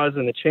the laws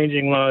and the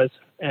changing laws.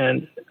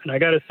 And I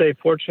got to say,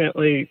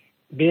 fortunately,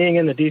 being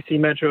in the D.C.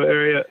 metro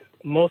area,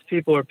 most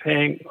people are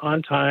paying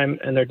on time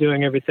and they're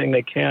doing everything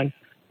they can.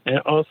 And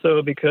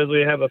also because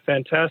we have a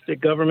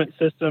fantastic government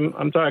system,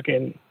 I'm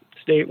talking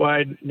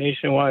statewide,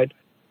 nationwide,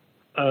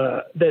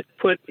 that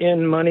put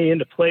in money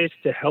into place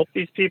to help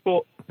these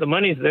people. The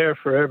money's there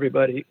for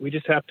everybody. We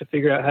just have to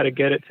figure out how to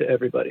get it to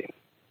everybody.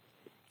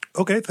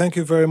 Okay, thank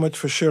you very much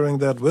for sharing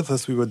that with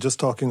us. We were just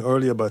talking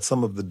earlier about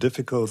some of the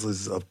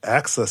difficulties of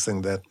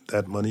accessing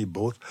that money,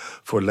 both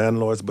for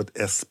landlords, but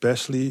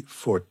especially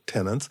for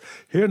tenants.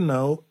 Here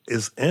now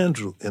is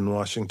Andrew in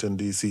Washington,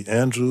 D.C.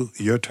 Andrew,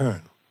 your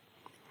turn.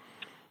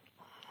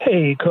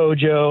 Hey,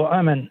 Kojo.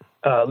 I'm an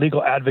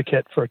legal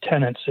advocate for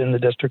tenants in the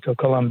District of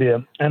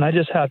Columbia. And I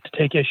just have to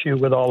take issue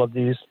with all of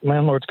these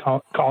landlords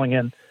calling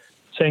in,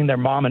 saying they're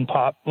mom and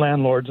pop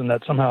landlords and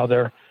that somehow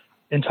they're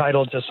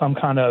entitled to some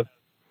kind of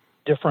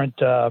different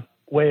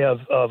way of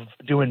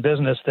doing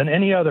business than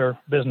any other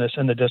business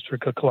in the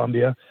District of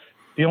Columbia.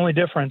 The only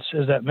difference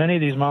is that many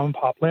of these mom and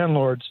pop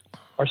landlords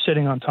are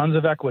sitting on tons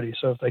of equity.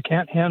 So if they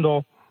can't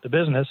handle the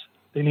business,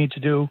 they need to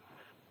do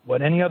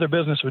what any other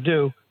business would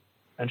do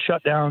and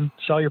shut down,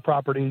 sell your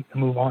property,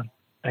 and move on.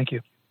 Thank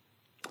you.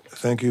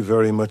 Thank you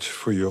very much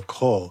for your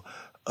call.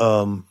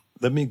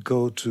 Let me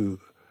go to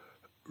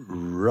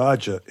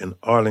Roger in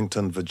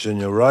Arlington,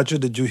 Virginia. Roger,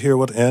 did you hear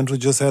what Andrew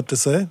just had to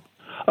say?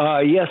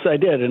 Yes, I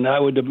did, and I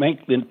would make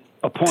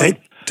a point.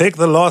 Take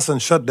the loss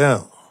and shut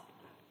down.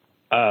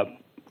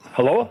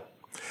 Hello?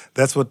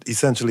 That's what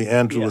essentially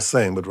Andrew was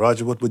saying. But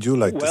Roger, what would you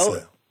like to say?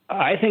 Well,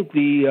 I think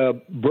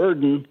the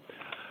burden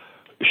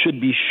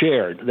should be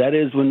shared. That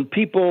is, when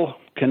people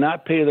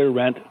cannot pay their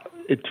rent,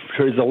 as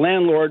a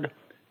landlord,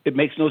 it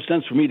makes no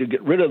sense for me to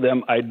get rid of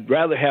them. I'd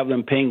rather have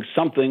them paying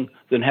something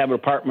than have an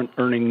apartment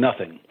earning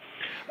nothing.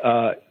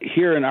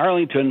 Here in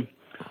Arlington,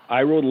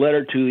 I wrote a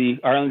letter to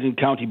the Arlington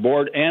County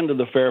Board and to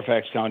the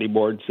Fairfax County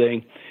Board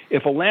saying,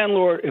 if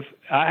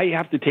I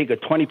have to take a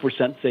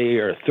 20%, say,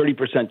 or a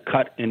 30%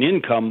 cut in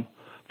income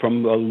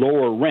from a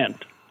lower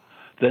rent,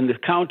 then the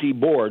county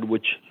board,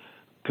 which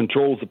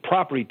controls the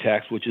property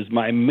tax, which is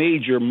my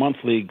major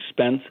monthly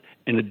expense,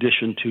 in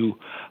addition to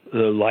the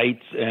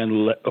lights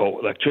and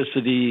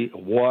electricity,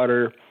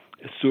 water,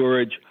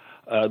 sewerage.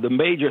 The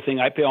major thing,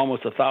 I pay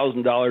almost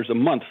 $1,000 a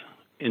month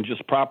in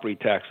just property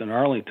tax in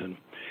Arlington.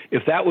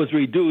 If that was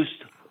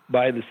reduced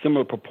by the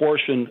similar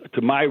proportion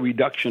to my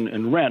reduction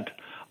in rent,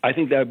 I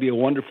think that would be a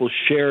wonderful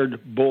shared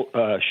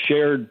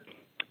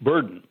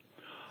burden.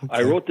 Okay.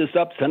 I wrote this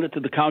up, sent it to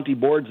the county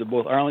boards of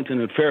both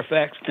Arlington and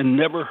Fairfax, and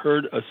never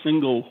heard a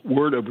single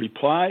word of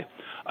reply.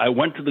 I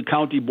went to the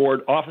county board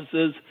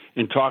offices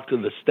and talked to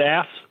the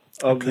staffs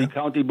of the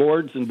county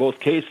boards in both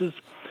cases,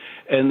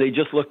 and they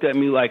just looked at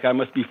me like I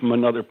must be from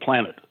another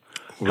planet.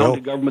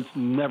 County governments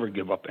never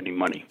give up any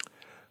money.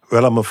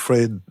 Well, I'm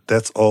afraid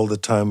that's all the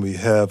time we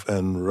have,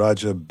 and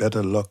Roger,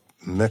 better luck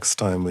next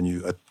time when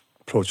you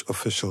approach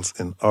officials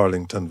in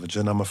Arlington,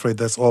 Virginia. I'm afraid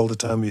that's all the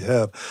time we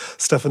have.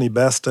 Stephanie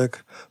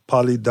Bastek,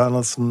 Polly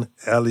Donaldson,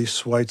 Ali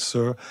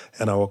Schweitzer,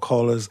 and our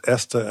callers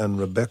Esther and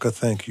Rebecca,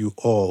 thank you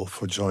all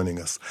for joining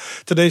us.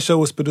 Today's show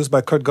was produced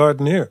by Kurt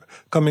Gardner.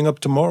 Coming up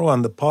tomorrow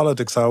on the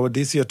Politics Hour,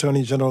 D.C.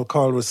 Attorney General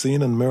Carl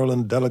Racine and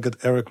Maryland Delegate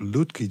Eric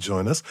Lutke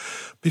join us.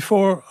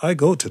 Before I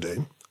go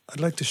today,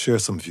 I'd like to share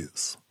some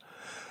views.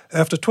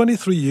 After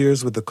 23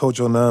 years with the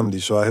Kojo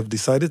Nnamdi Show, I have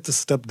decided to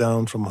step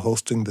down from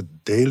hosting the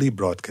daily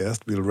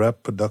broadcast. We'll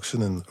wrap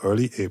production in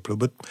early April,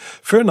 but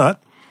fear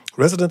not.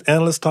 Resident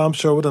analyst Tom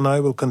Sherwood and I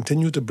will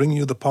continue to bring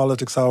you the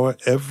Politics Hour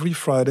every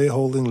Friday,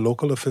 holding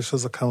local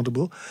officials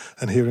accountable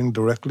and hearing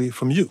directly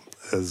from you,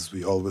 as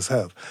we always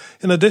have.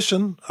 In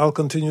addition, I'll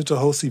continue to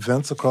host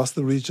events across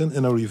the region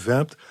in a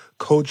revamped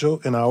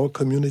Kojo in Our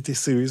Community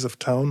series of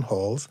town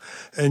halls,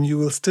 and you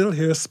will still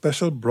hear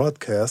special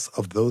broadcasts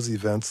of those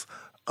events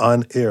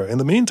on air. In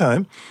the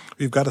meantime,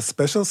 we've got a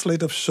special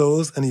slate of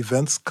shows and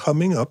events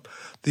coming up,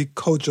 the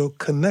Kojo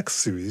Connect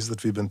series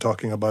that we've been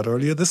talking about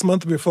earlier. This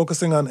month, we're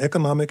focusing on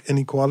economic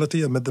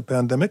inequality amid the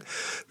pandemic.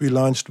 We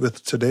launched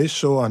with today's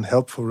show on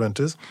help for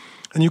renters.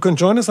 And you can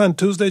join us on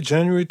Tuesday,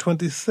 January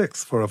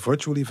 26th for a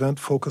virtual event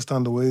focused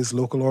on the ways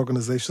local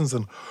organizations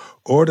and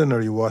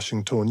ordinary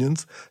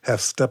Washingtonians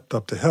have stepped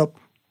up to help.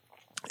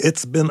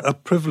 It's been a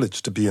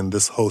privilege to be in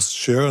this host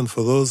chair, and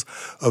for those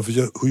of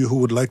you who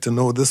would like to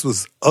know, this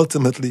was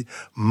ultimately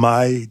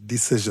my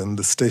decision.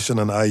 The station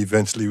and I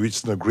eventually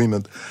reached an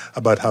agreement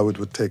about how it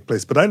would take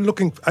place. But I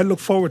look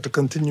forward to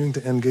continuing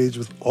to engage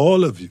with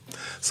all of you.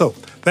 So,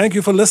 thank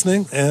you for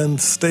listening,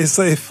 and stay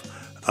safe.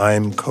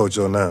 I'm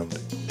Kojo Nnamdi.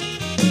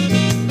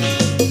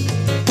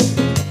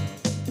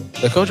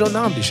 The Kojo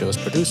Nnamdi Show is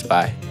produced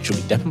by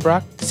Julie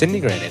Deppenbrock, Cindy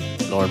Grannon,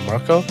 Lauren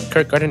Marco,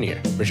 Kurt Gardner,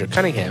 Richard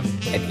Cunningham,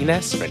 and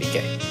Ines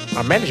Renike.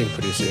 Our managing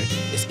producer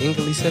is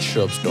Ingelisa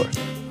Strobsdorf.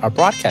 Our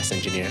broadcast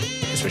engineer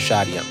is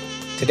Rashad Young.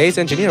 Today's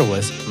engineer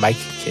was Mike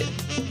Kidd.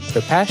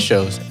 For past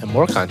shows and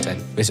more content,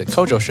 visit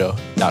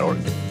kojoshow.org.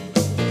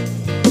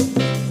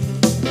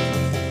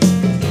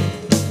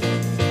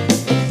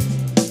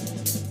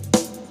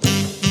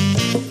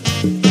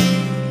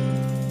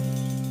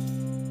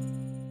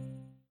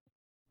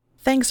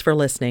 Thanks for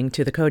listening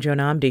to the Kojo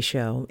Nnamdi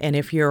Show, and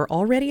if you're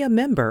already a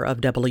member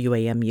of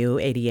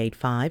WAMU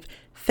 88.5,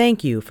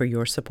 thank you for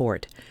your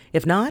support.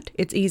 If not,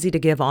 it's easy to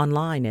give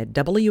online at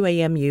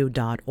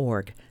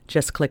WAMU.org.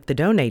 Just click the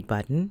donate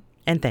button,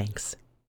 and thanks.